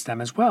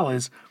brainstem as well,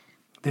 is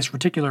this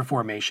reticular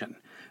formation.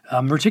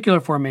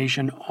 Reticular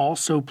formation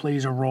also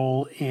plays a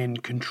role in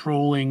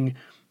controlling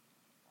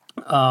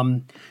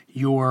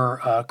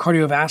your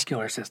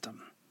cardiovascular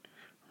system,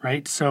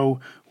 right? So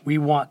we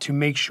want to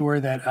make sure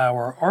that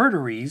our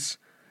arteries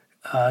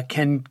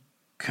can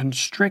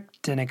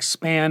constrict and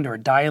expand or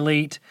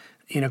dilate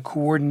in a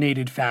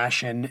coordinated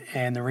fashion,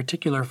 and the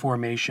reticular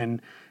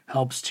formation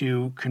helps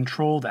to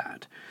control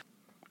that.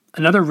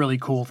 Another really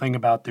cool thing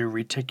about the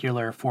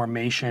reticular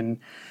formation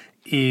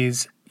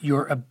is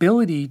your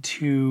ability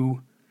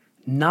to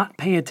not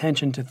pay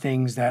attention to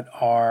things that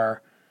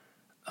are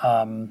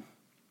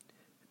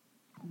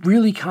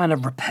really kind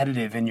of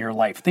repetitive in your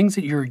life, things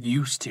that you're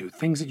used to,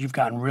 things that you've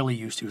gotten really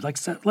used to. Like,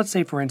 let's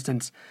say, for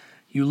instance,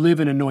 you live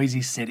in a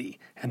noisy city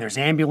and there's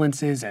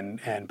ambulances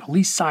and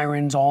police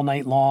sirens all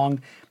night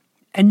long,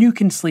 and you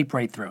can sleep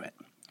right through it.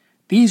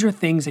 These are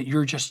things that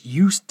you're just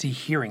used to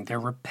hearing. They're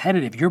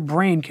repetitive. Your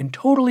brain can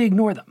totally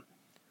ignore them.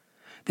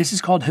 This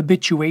is called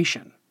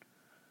habituation.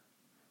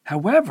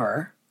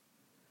 However,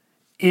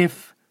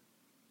 if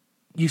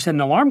you set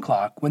an alarm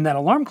clock, when that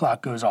alarm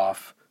clock goes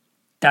off,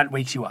 that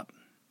wakes you up.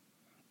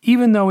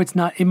 Even though it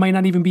might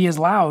not even be as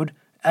loud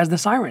as the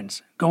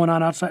sirens going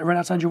on right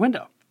outside your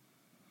window,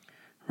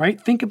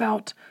 right? Think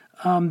about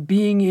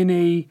being in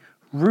a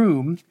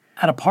room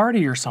at a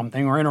party or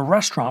something, or in a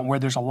restaurant where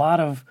there's a lot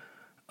of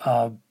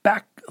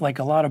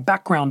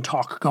background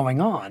talk going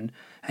on,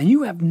 and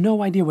you have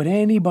no idea what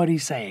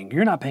anybody's saying.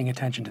 You're not paying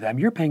attention to them.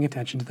 You're paying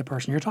attention to the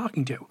person you're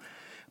talking to.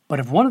 But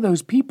if one of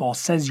those people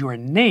says your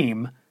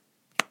name,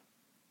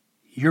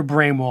 your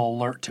brain will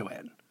alert to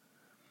it,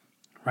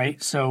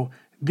 right? So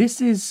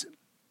this is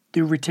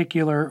the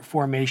reticular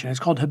formation. It's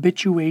called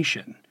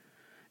habituation.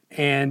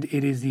 And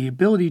it is the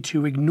ability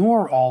to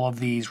ignore all of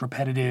these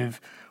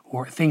repetitive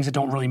or things that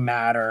don't really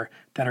matter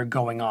that are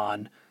going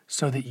on,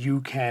 so that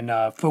you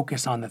can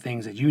focus on the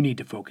things that you need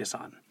to focus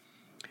on.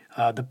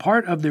 The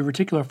part of the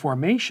reticular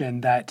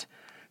formation that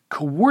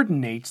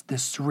coordinates the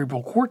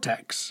cerebral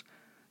cortex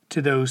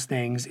to those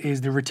things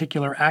is the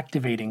reticular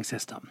activating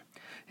system.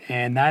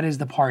 And that is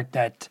the part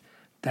that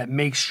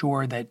makes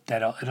sure that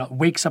it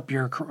wakes up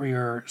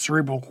your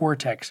cerebral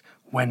cortex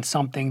when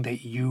something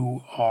that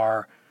you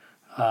are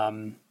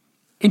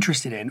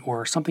interested in,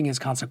 or something is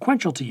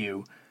consequential to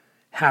you,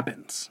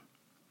 happens.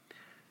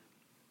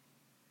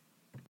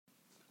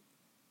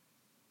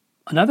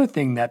 Another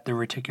thing that the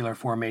reticular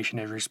formation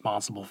is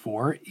responsible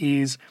for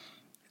is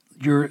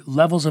your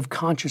levels of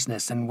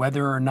consciousness and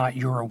whether or not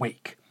you're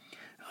awake.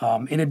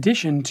 In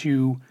addition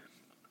to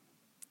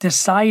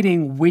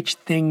deciding which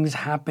things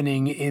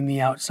happening in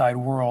the outside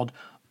world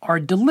are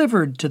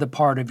delivered to the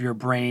part of your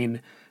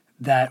brain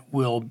that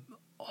will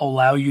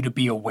allow you to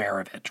be aware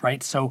of it,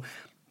 right? So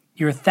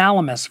your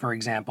thalamus, for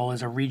example,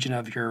 is a region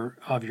of your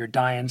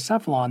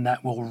diencephalon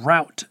that will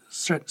route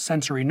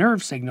sensory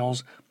nerve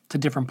signals to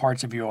different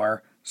parts of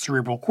your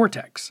cerebral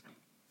cortex.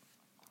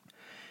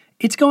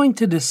 It's going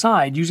to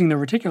decide, using the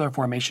reticular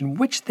formation,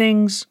 which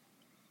things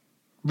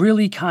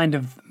really kind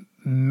of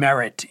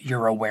merit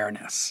your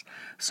awareness.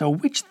 So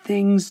which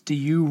things do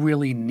you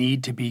really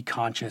need to be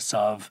conscious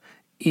of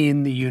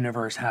in the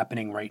universe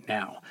happening right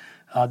now?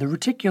 The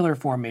reticular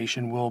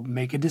formation will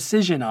make a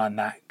decision on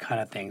that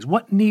kind of things.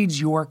 What needs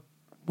you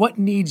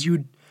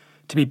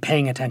to be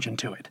paying attention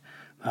to it?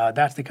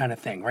 That's the kind of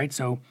thing, right?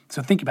 So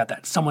think about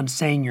that. Someone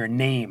saying your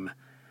name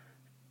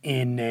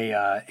in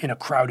a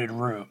crowded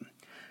room,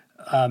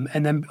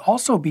 and then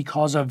also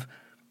because of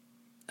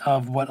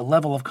what a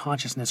level of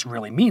consciousness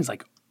really means.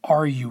 Like,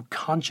 are you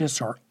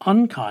conscious or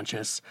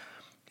unconscious?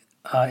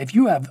 If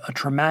you have a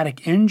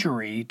traumatic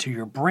injury to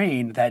your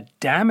brain that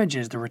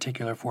damages the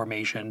reticular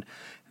formation,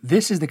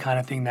 this is the kind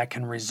of thing that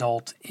can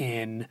result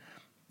in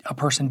a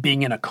person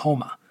being in a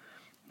coma,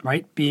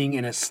 right? Being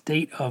in a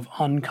state of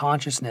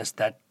unconsciousness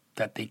that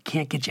they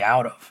can't get you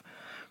out of,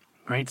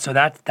 right? So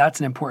that's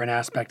an important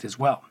aspect as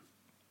well.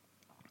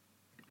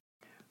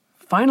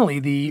 Finally,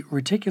 the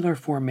reticular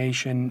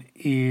formation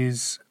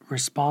is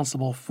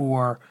responsible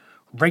for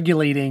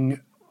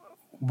regulating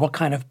what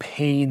kind of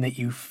pain that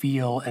you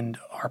feel and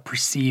are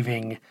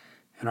perceiving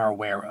and are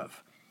aware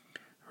of,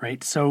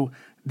 right? So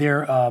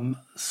there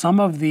some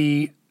of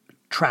the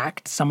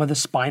tracts, some of the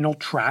spinal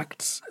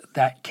tracts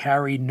that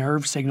carry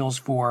nerve signals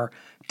for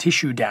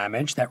tissue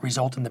damage that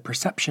result in the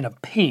perception of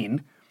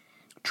pain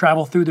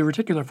travel through the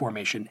reticular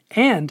formation.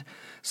 And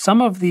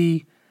some of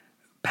the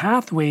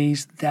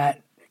pathways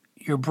that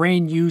your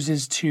brain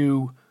uses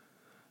to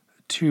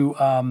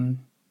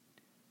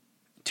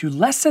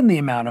lessen the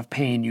amount of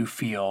pain you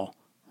feel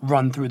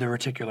run through the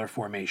reticular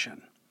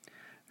formation.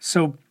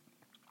 So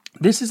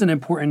this is an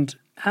important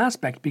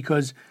aspect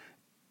because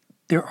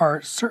there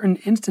are certain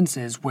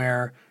instances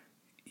where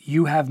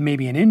you have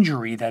maybe an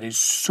injury that is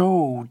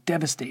so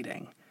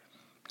devastating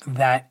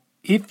that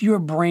if your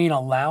brain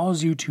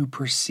allows you to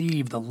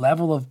perceive the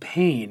level of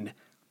pain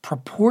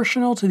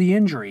proportional to the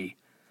injury,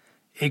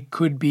 it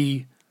could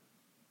be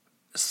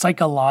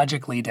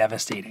psychologically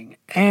devastating,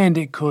 and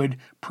it could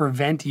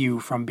prevent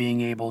you from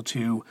being able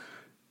to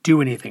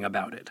do anything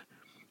about it.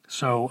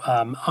 So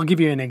I'll give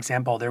you an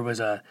example. There was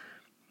a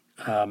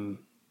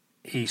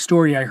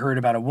story I heard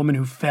about a woman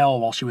who fell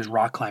while she was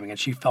rock climbing, and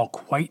she fell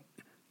quite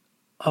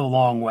a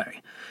long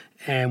way.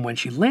 And when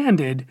she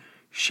landed,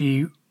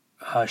 she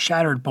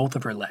shattered both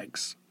of her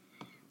legs.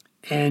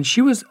 And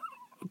she was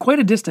quite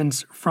a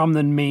distance from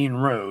the main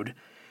road,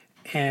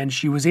 and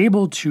she was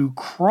able to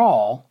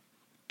crawl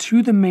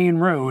to the main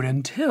road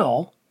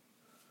until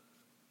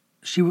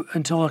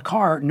a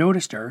car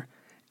noticed her,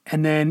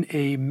 and then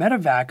a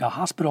medevac, a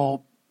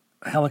hospital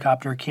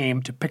helicopter,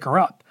 came to pick her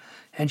up.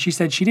 And she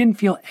said she didn't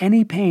feel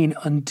any pain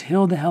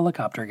until the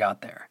helicopter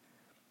got there.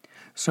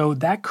 So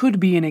that could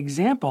be an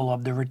example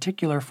of the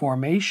reticular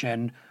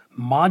formation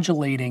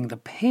modulating the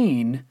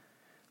pain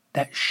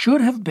that should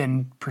have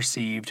been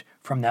perceived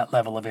from that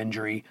level of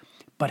injury.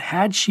 But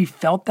had she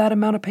felt that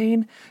amount of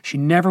pain, she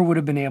never would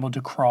have been able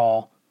to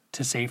crawl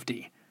to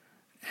safety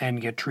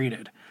and get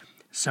treated.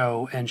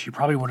 And she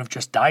probably would have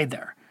just died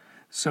there.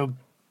 So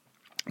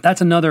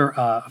that's another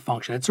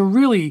function. It's a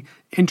really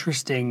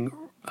interesting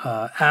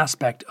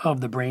aspect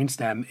of the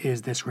brainstem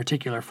is this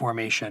reticular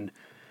formation.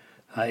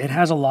 It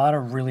has a lot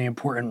of really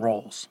important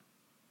roles.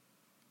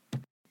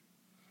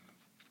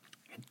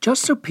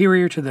 Just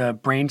superior to the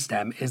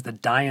brainstem is the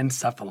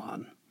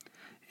diencephalon.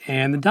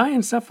 And the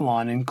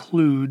diencephalon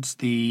includes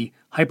the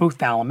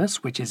hypothalamus,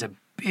 which is a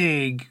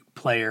big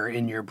player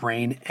in your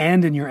brain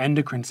and in your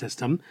endocrine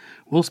system.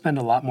 We'll spend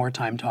a lot more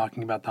time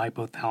talking about the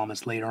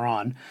hypothalamus later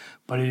on,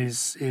 but it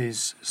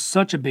is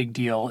such a big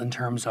deal in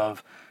terms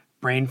of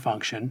brain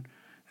function.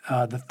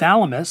 The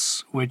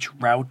thalamus, which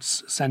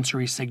routes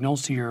sensory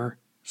signals to your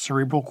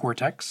cerebral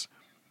cortex,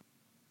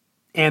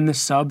 and the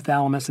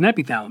subthalamus and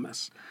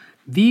epithalamus.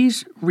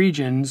 These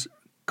regions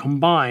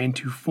combine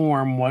to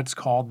form what's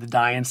called the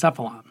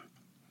diencephalon.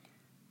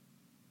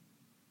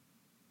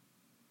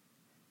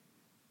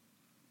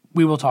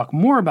 We will talk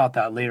more about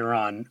that later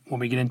on when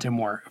we get into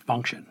more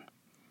function.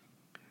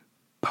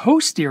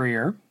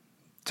 Posterior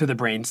to the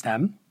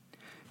brainstem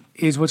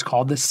is what's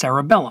called the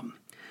cerebellum.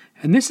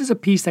 And this is a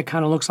piece that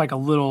kind of looks like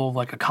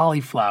a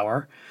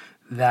cauliflower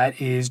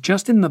that is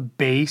just in the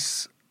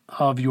base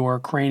of your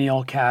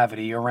cranial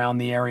cavity around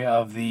the area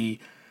of the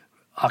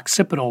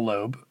occipital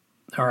lobe,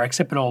 or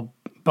occipital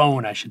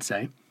bone, I should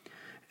say.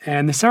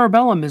 And the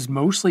cerebellum is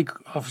mostly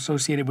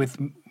associated with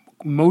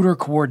motor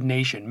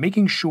coordination,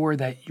 making sure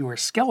that your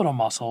skeletal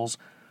muscles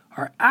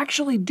are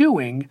actually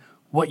doing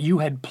what you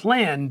had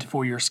planned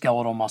for your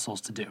skeletal muscles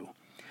to do.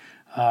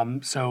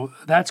 So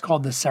that's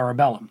called the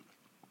cerebellum.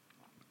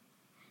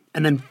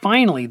 And then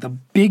finally, the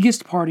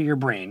biggest part of your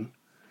brain,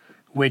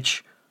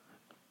 which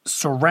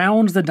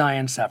surrounds the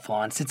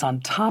diencephalon, sits on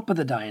top of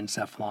the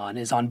diencephalon,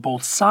 is on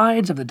both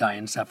sides of the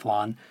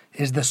diencephalon,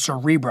 is the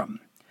cerebrum.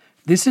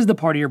 This is the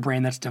part of your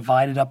brain that's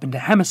divided up into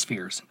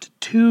hemispheres, into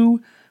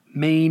two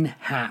main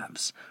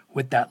halves,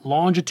 with that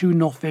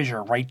longitudinal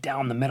fissure right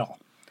down the middle.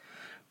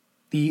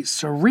 The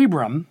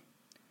cerebrum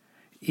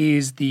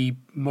is the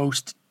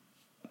most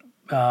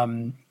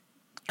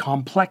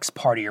complex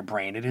part of your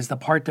brain. It is the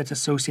part that's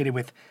associated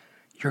with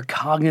your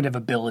cognitive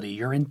ability,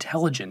 your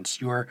intelligence,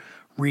 your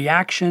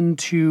reaction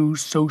to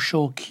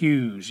social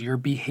cues, your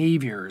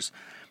behaviors,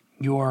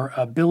 your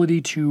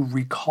ability to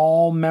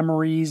recall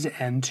memories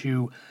and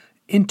to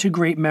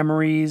integrate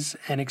memories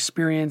and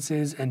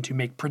experiences and to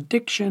make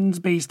predictions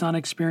based on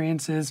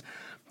experiences.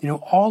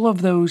 All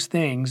of those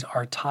things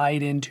are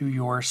tied into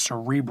your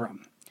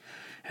cerebrum.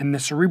 And the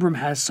cerebrum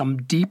has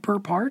some deeper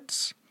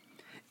parts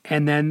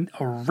and then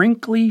a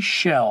wrinkly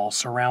shell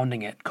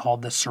surrounding it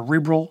called the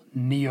cerebral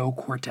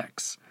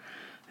neocortex.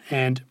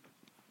 And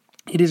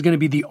it is going to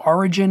be the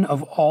origin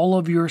of all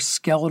of your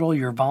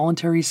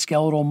voluntary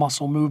skeletal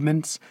muscle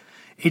movements.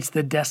 It's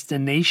the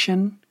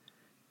destination.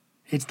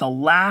 It's the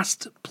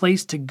last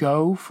place to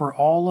go for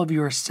all of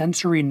your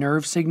sensory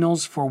nerve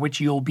signals for which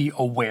you'll be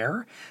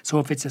aware. So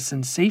if it's a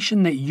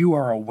sensation that you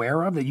are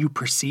aware of, that you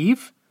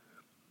perceive,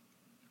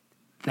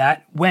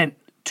 that went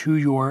to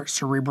your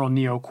cerebral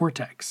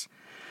neocortex.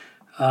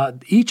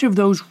 Each of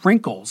those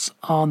wrinkles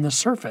on the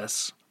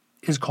surface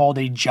is called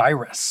a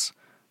gyrus.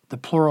 the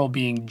plural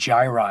being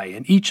gyri,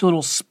 and each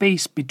little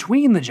space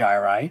between the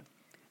gyri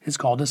is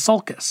called a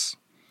sulcus.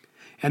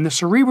 And the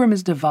cerebrum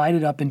is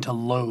divided up into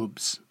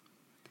lobes.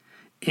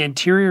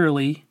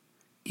 Anteriorly,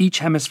 each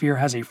hemisphere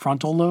has a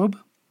frontal lobe,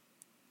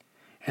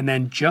 and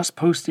then just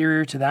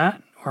posterior to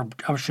that, or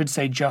I should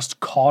say just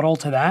caudal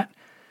to that,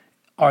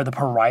 are the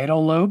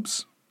parietal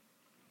lobes,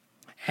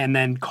 and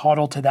then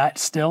caudal to that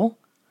still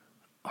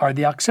are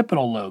the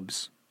occipital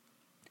lobes.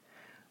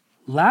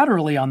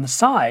 Laterally on the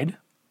side,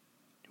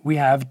 we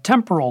have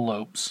temporal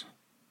lobes,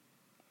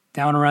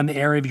 down around the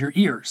area of your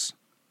ears.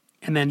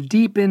 And then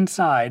deep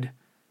inside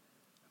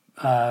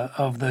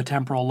of the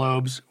temporal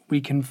lobes,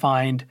 we can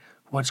find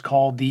what's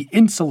called the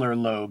insular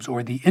lobes,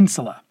 or the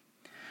insula.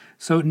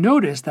 So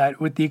notice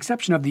that with the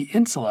exception of the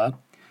insula,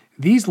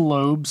 these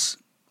lobes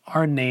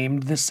are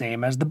named the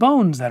same as the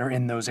bones that are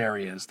in those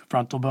areas: the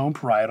frontal bone,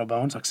 parietal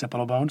bones,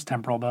 occipital bones,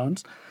 temporal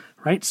bones,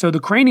 right? So the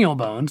cranial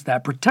bones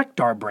that protect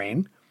our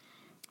brain,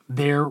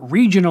 they're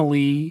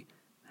regionally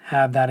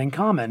have that in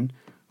common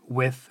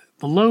with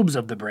the lobes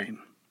of the brain,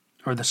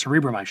 or the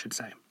cerebrum, I should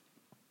say.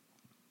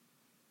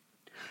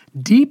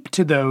 Deep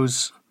to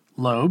those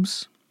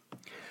lobes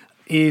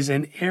is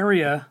an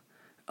area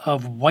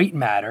of white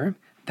matter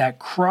that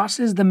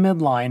crosses the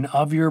midline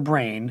of your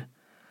brain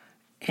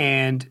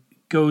and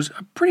goes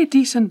a pretty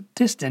decent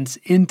distance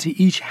into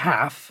each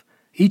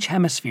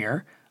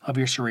hemisphere of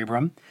your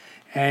cerebrum,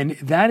 and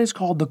that is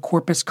called the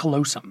corpus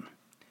callosum.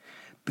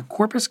 The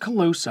corpus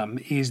callosum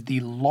is the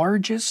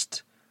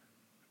largest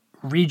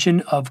region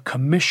of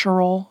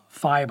commissural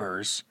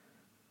fibers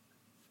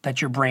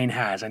that your brain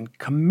has. And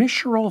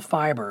commissural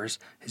fibers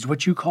is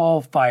what you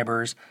call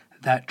fibers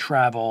that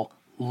travel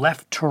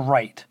left to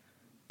right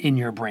in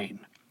your brain.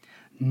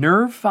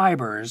 Nerve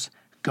fibers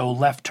go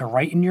left to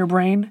right in your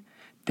brain.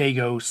 They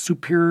go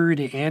superior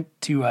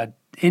to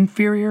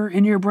inferior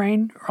in your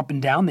brain, or up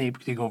and down. They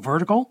go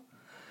vertical.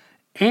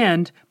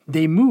 And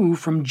they move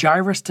from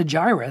gyrus to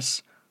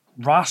gyrus,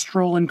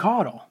 rostral and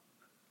caudal.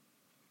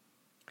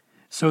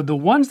 So the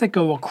ones that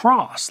go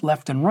across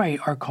left and right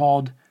are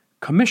called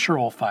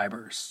commissural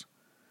fibers.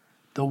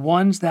 The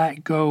ones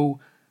that go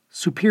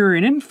superior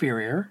and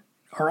inferior,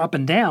 or up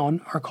and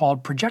down, are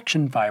called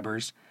projection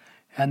fibers.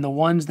 And the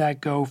ones that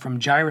go from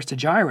gyrus to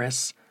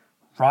gyrus,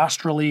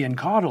 rostrally and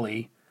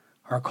caudally,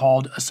 are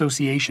called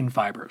association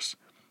fibers.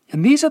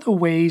 And these are the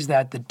ways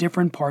that the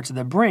different parts of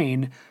the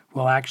brain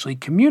will actually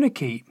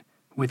communicate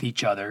with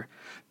each other,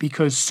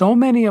 because so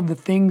many of the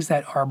things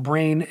that our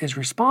brain is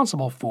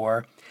responsible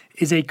for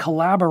is a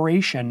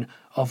collaboration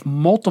of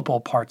multiple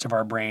parts of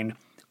our brain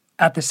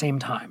at the same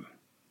time.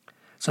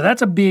 So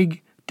that's a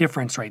big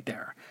difference right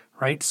there,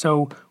 right?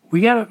 So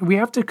we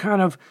have to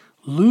kind of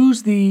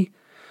lose the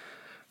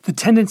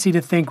tendency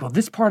to think, well,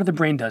 this part of the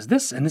brain does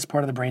this, and this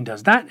part of the brain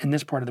does that, and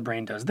this part of the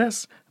brain does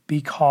this,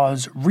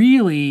 because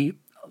really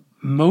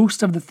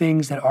most of the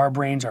things that our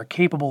brains are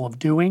capable of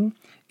doing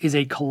is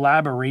a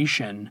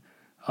collaboration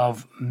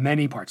of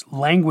many parts.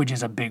 Language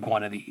is a big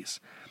one of these.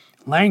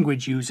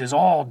 Language uses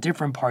all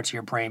different parts of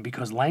your brain,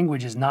 because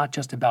language is not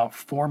just about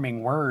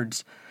forming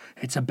words.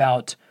 It's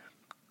about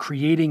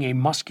creating a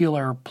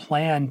muscular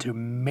plan to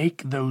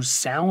make those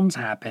sounds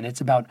happen.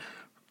 It's about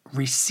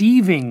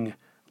receiving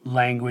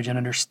language and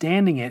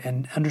understanding it,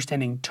 and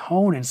understanding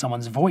tone in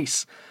someone's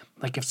voice.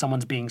 Like if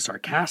someone's being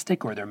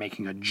sarcastic or they're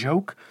making a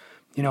joke,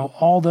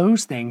 all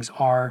those things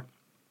are,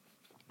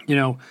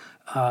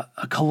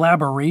 a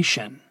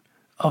collaboration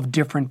of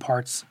different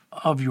parts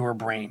of your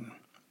brain.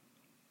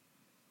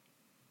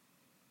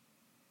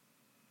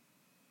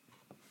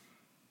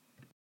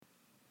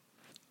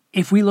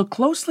 If we look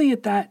closely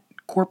at that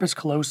corpus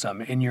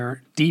callosum in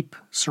your deep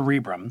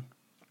cerebrum,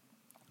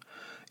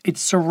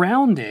 it's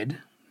surrounded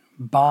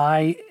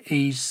by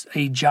a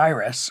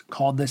gyrus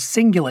called the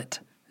cingulate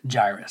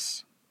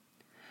gyrus.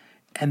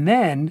 And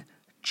then,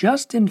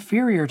 just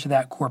inferior to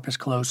that corpus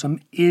callosum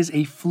is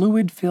a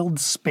fluid-filled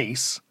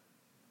space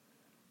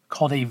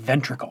called a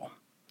ventricle.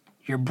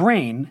 Your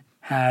brain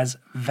has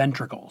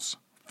ventricles,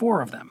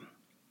 4 of them.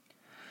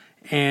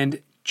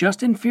 And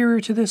just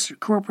inferior to this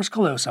corpus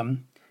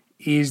callosum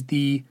is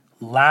the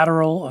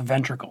lateral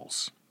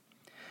ventricles.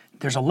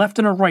 There's a left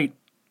and a right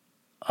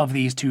of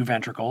these 2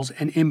 ventricles,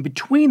 and in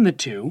between the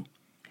 2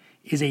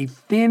 is a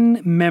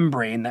thin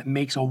membrane that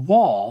makes a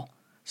wall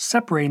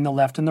separating the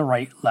left and the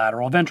right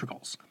lateral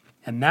ventricles.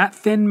 And that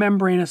thin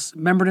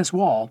membranous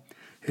wall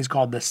is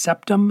called the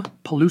septum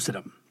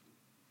pellucidum.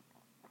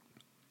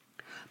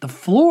 The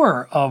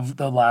floor of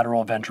the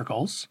lateral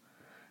ventricles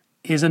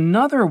is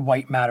another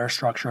white matter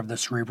structure of the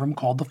cerebrum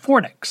called the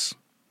fornix.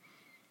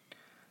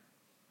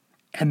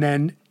 And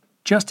then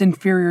just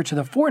inferior to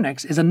the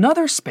fornix is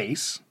another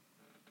space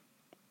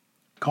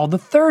called the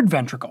third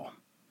ventricle.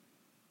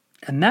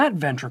 And that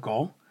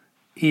ventricle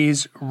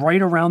is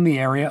right around the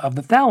area of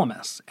the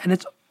thalamus. And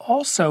it's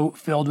also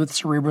filled with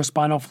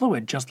cerebrospinal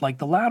fluid, just like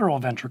the lateral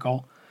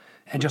ventricle,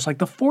 and just like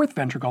the fourth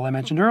ventricle I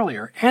mentioned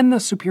earlier, and the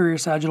superior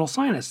sagittal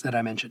sinus that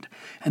I mentioned.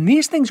 And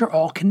these things are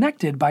all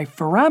connected by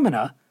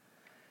foramina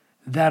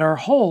that are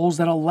holes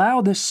that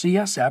allow this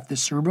CSF,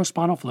 this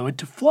cerebrospinal fluid,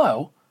 to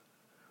flow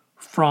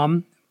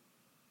from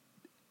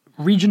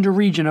region to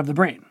region of the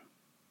brain,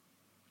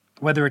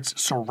 whether it's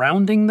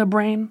surrounding the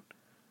brain,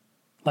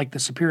 like the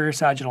superior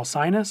sagittal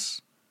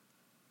sinus,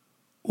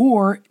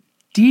 or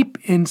deep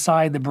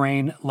inside the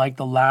brain, like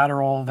the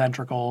lateral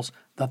ventricles,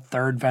 the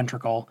third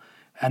ventricle,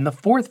 and the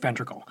fourth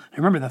ventricle. And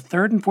remember, the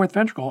third and fourth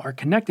ventricle are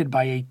connected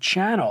by a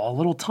channel, a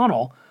little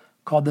tunnel,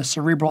 called the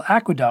cerebral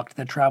aqueduct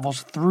that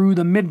travels through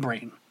the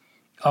midbrain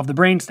of the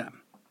brainstem.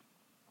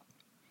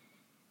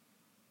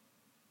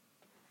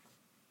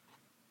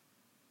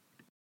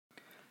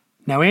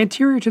 Now,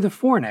 anterior to the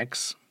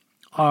fornix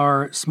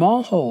are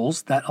small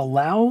holes that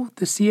allow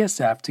the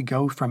CSF to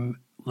go from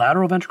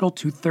lateral ventricle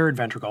to third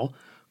ventricle,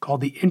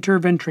 called the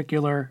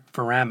interventricular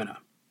foramina.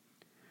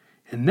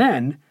 And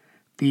then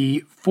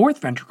the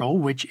fourth ventricle,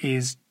 which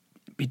is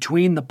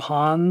between the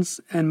pons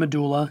and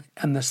medulla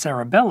and the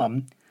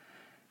cerebellum,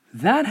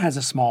 that has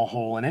a small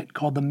hole in it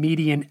called the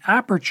median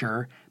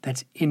aperture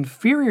that's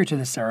inferior to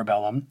the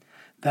cerebellum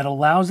that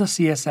allows the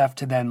CSF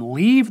to then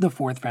leave the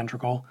fourth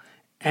ventricle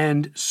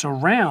and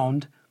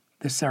surround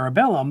the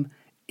cerebellum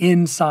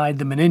inside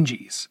the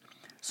meninges.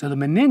 So the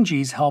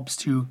meninges helps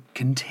to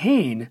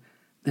contain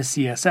the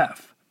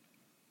CSF.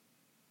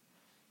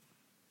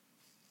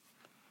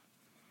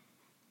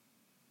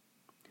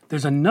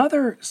 There's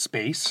another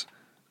space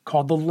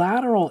called the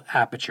lateral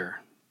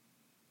aperture.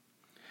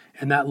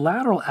 And that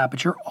lateral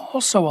aperture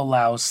also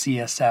allows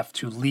CSF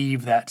to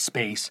leave that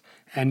space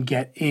and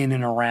get in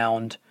and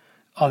around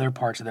other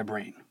parts of the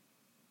brain.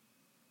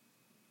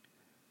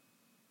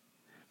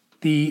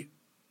 The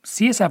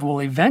CSF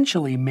will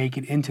eventually make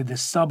it into the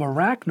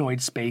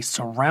subarachnoid space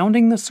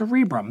surrounding the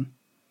cerebrum,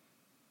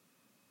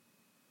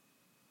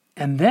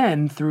 and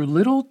then through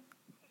little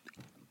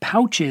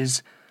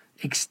pouches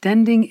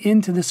extending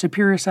into the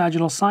superior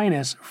sagittal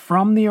sinus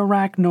from the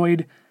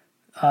arachnoid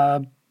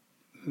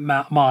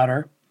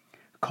mater,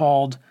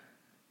 called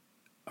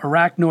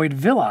arachnoid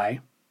villi,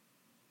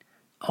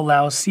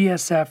 allows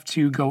CSF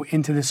to go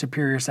into the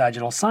superior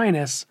sagittal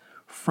sinus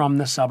from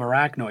the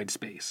subarachnoid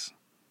space.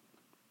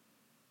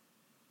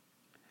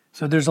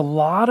 So there's a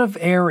lot of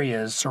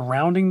areas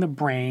surrounding the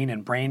brain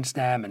and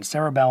brainstem and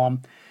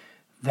cerebellum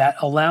that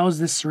allows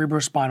this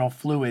cerebrospinal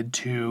fluid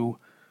to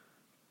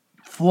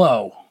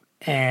flow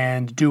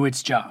and do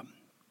its job.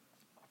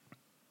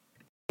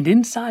 And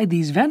inside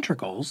these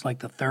ventricles, like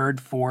the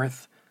third,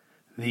 fourth,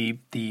 the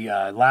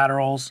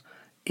laterals,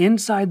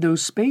 inside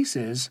those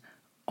spaces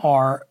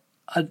are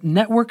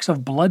networks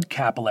of blood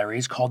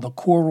capillaries called the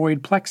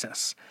choroid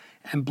plexus.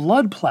 And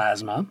blood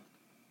plasma,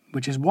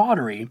 which is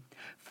watery,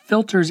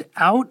 filters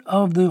out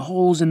of the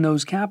holes in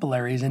those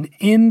capillaries and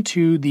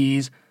into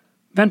these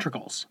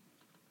ventricles.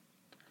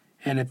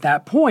 And at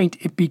that point,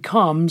 it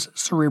becomes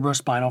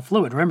cerebrospinal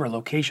fluid. Remember,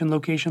 location,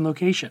 location,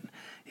 location.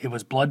 It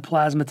was blood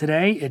plasma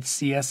today, it's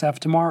CSF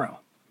tomorrow.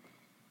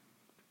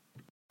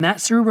 And that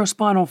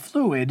cerebrospinal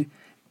fluid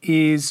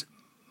is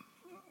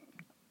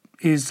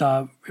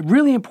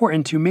really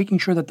important to making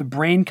sure that the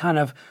brain kind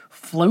of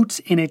floats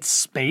in its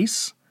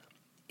space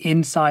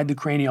inside the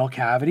cranial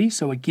cavity.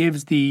 So it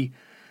gives the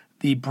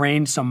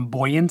brain some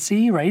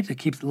buoyancy, right?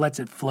 It lets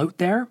it float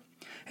there.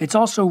 It's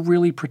also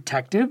really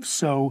protective.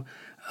 So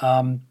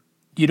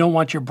you don't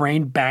want your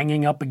brain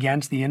banging up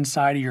against the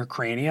inside of your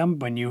cranium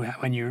when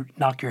you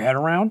knock your head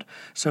around.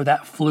 So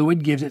that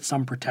fluid gives it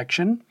some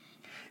protection.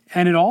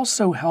 And it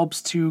also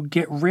helps to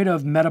get rid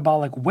of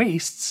metabolic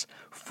wastes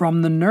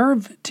from the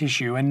nerve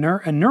tissue and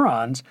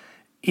neurons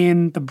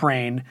in the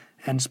brain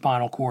and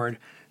spinal cord,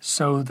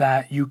 so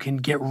that you can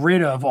get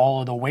rid of all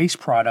of the waste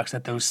products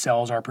that those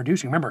cells are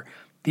producing. Remember,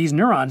 these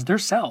neurons, they're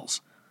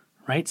cells,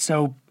 right?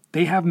 So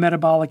they have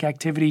metabolic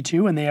activity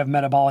too, and they have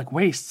metabolic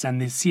wastes, and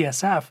the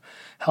CSF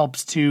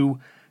helps to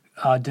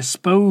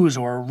dispose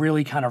or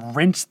really kind of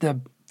rinse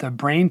the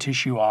brain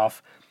tissue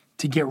off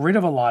to get rid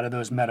of a lot of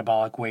those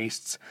metabolic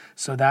wastes,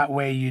 so that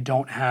way you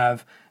don't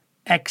have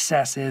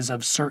excesses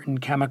of certain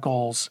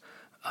chemicals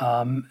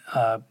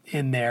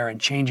in there and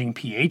changing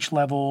pH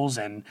levels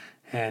and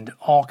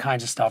all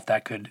kinds of stuff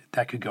that could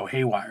go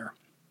haywire.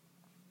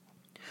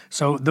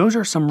 So those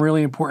are some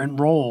really important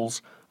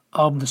roles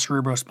of the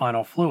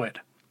cerebrospinal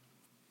fluid.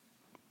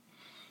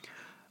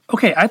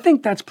 Okay, I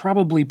think that's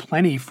probably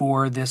plenty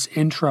for this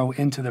intro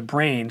into the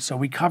brain. So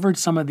we covered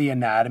some of the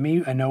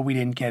anatomy. I know we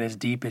didn't get as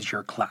deep as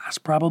your class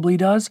probably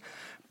does,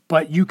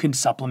 but you can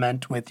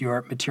supplement with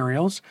your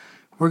materials.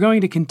 We're going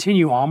to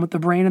continue on with the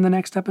brain in the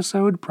next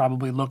episode,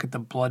 probably look at the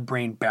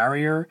blood-brain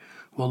barrier.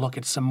 We'll look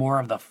at some more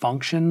of the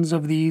functions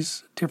of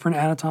these different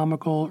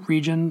anatomical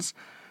regions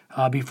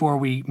before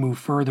we move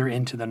further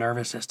into the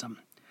nervous system.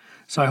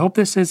 So I hope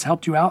this has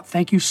helped you out.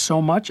 Thank you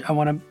so much. I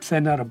want to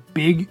send out a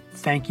big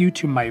thank you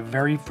to my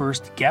very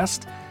first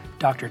guest,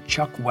 Dr.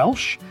 Chuck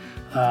Welsh.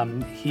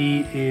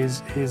 He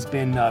has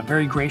been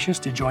very gracious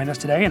to join us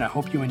today, and I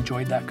hope you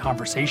enjoyed that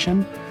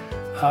conversation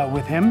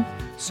with him.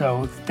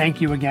 So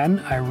thank you again.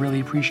 I really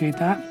appreciate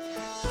that.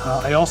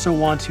 I also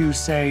want to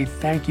say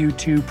thank you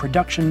to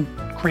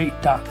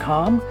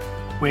ProductionCrate.com,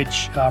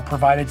 which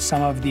provided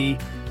some of the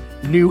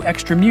new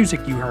extra music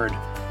you heard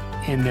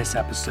in this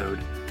episode.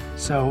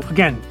 So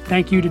again,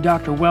 thank you to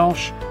Dr.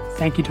 Welsh.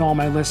 Thank you to all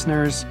my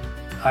listeners.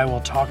 I will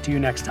talk to you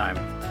next time.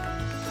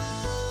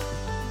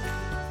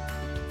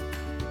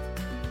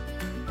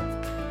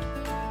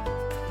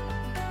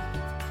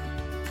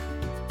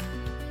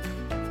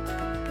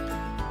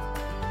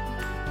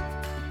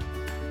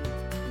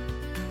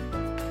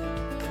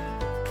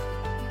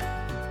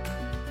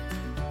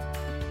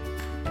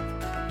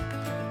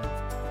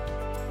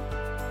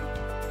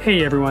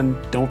 Hey everyone,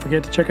 don't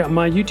forget to check out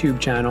my YouTube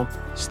channel,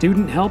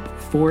 Student Help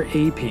for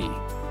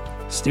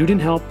AP.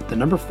 Student Help, the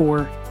number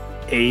 4,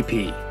 AP.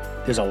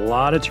 There's a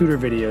lot of tutor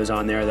videos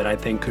on there that I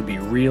think could be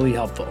really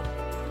helpful.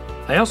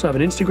 I also have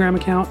an Instagram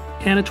account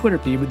and a Twitter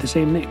feed with the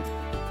same name.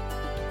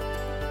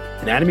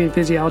 Anatomy and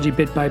Physiology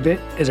Bit by Bit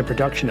is a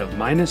production of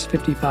Minus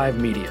 55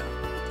 Media,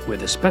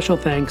 with a special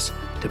thanks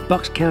to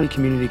Bucks County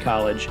Community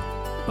College,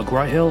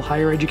 McGraw-Hill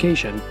Higher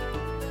Education,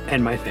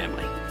 and my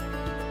family.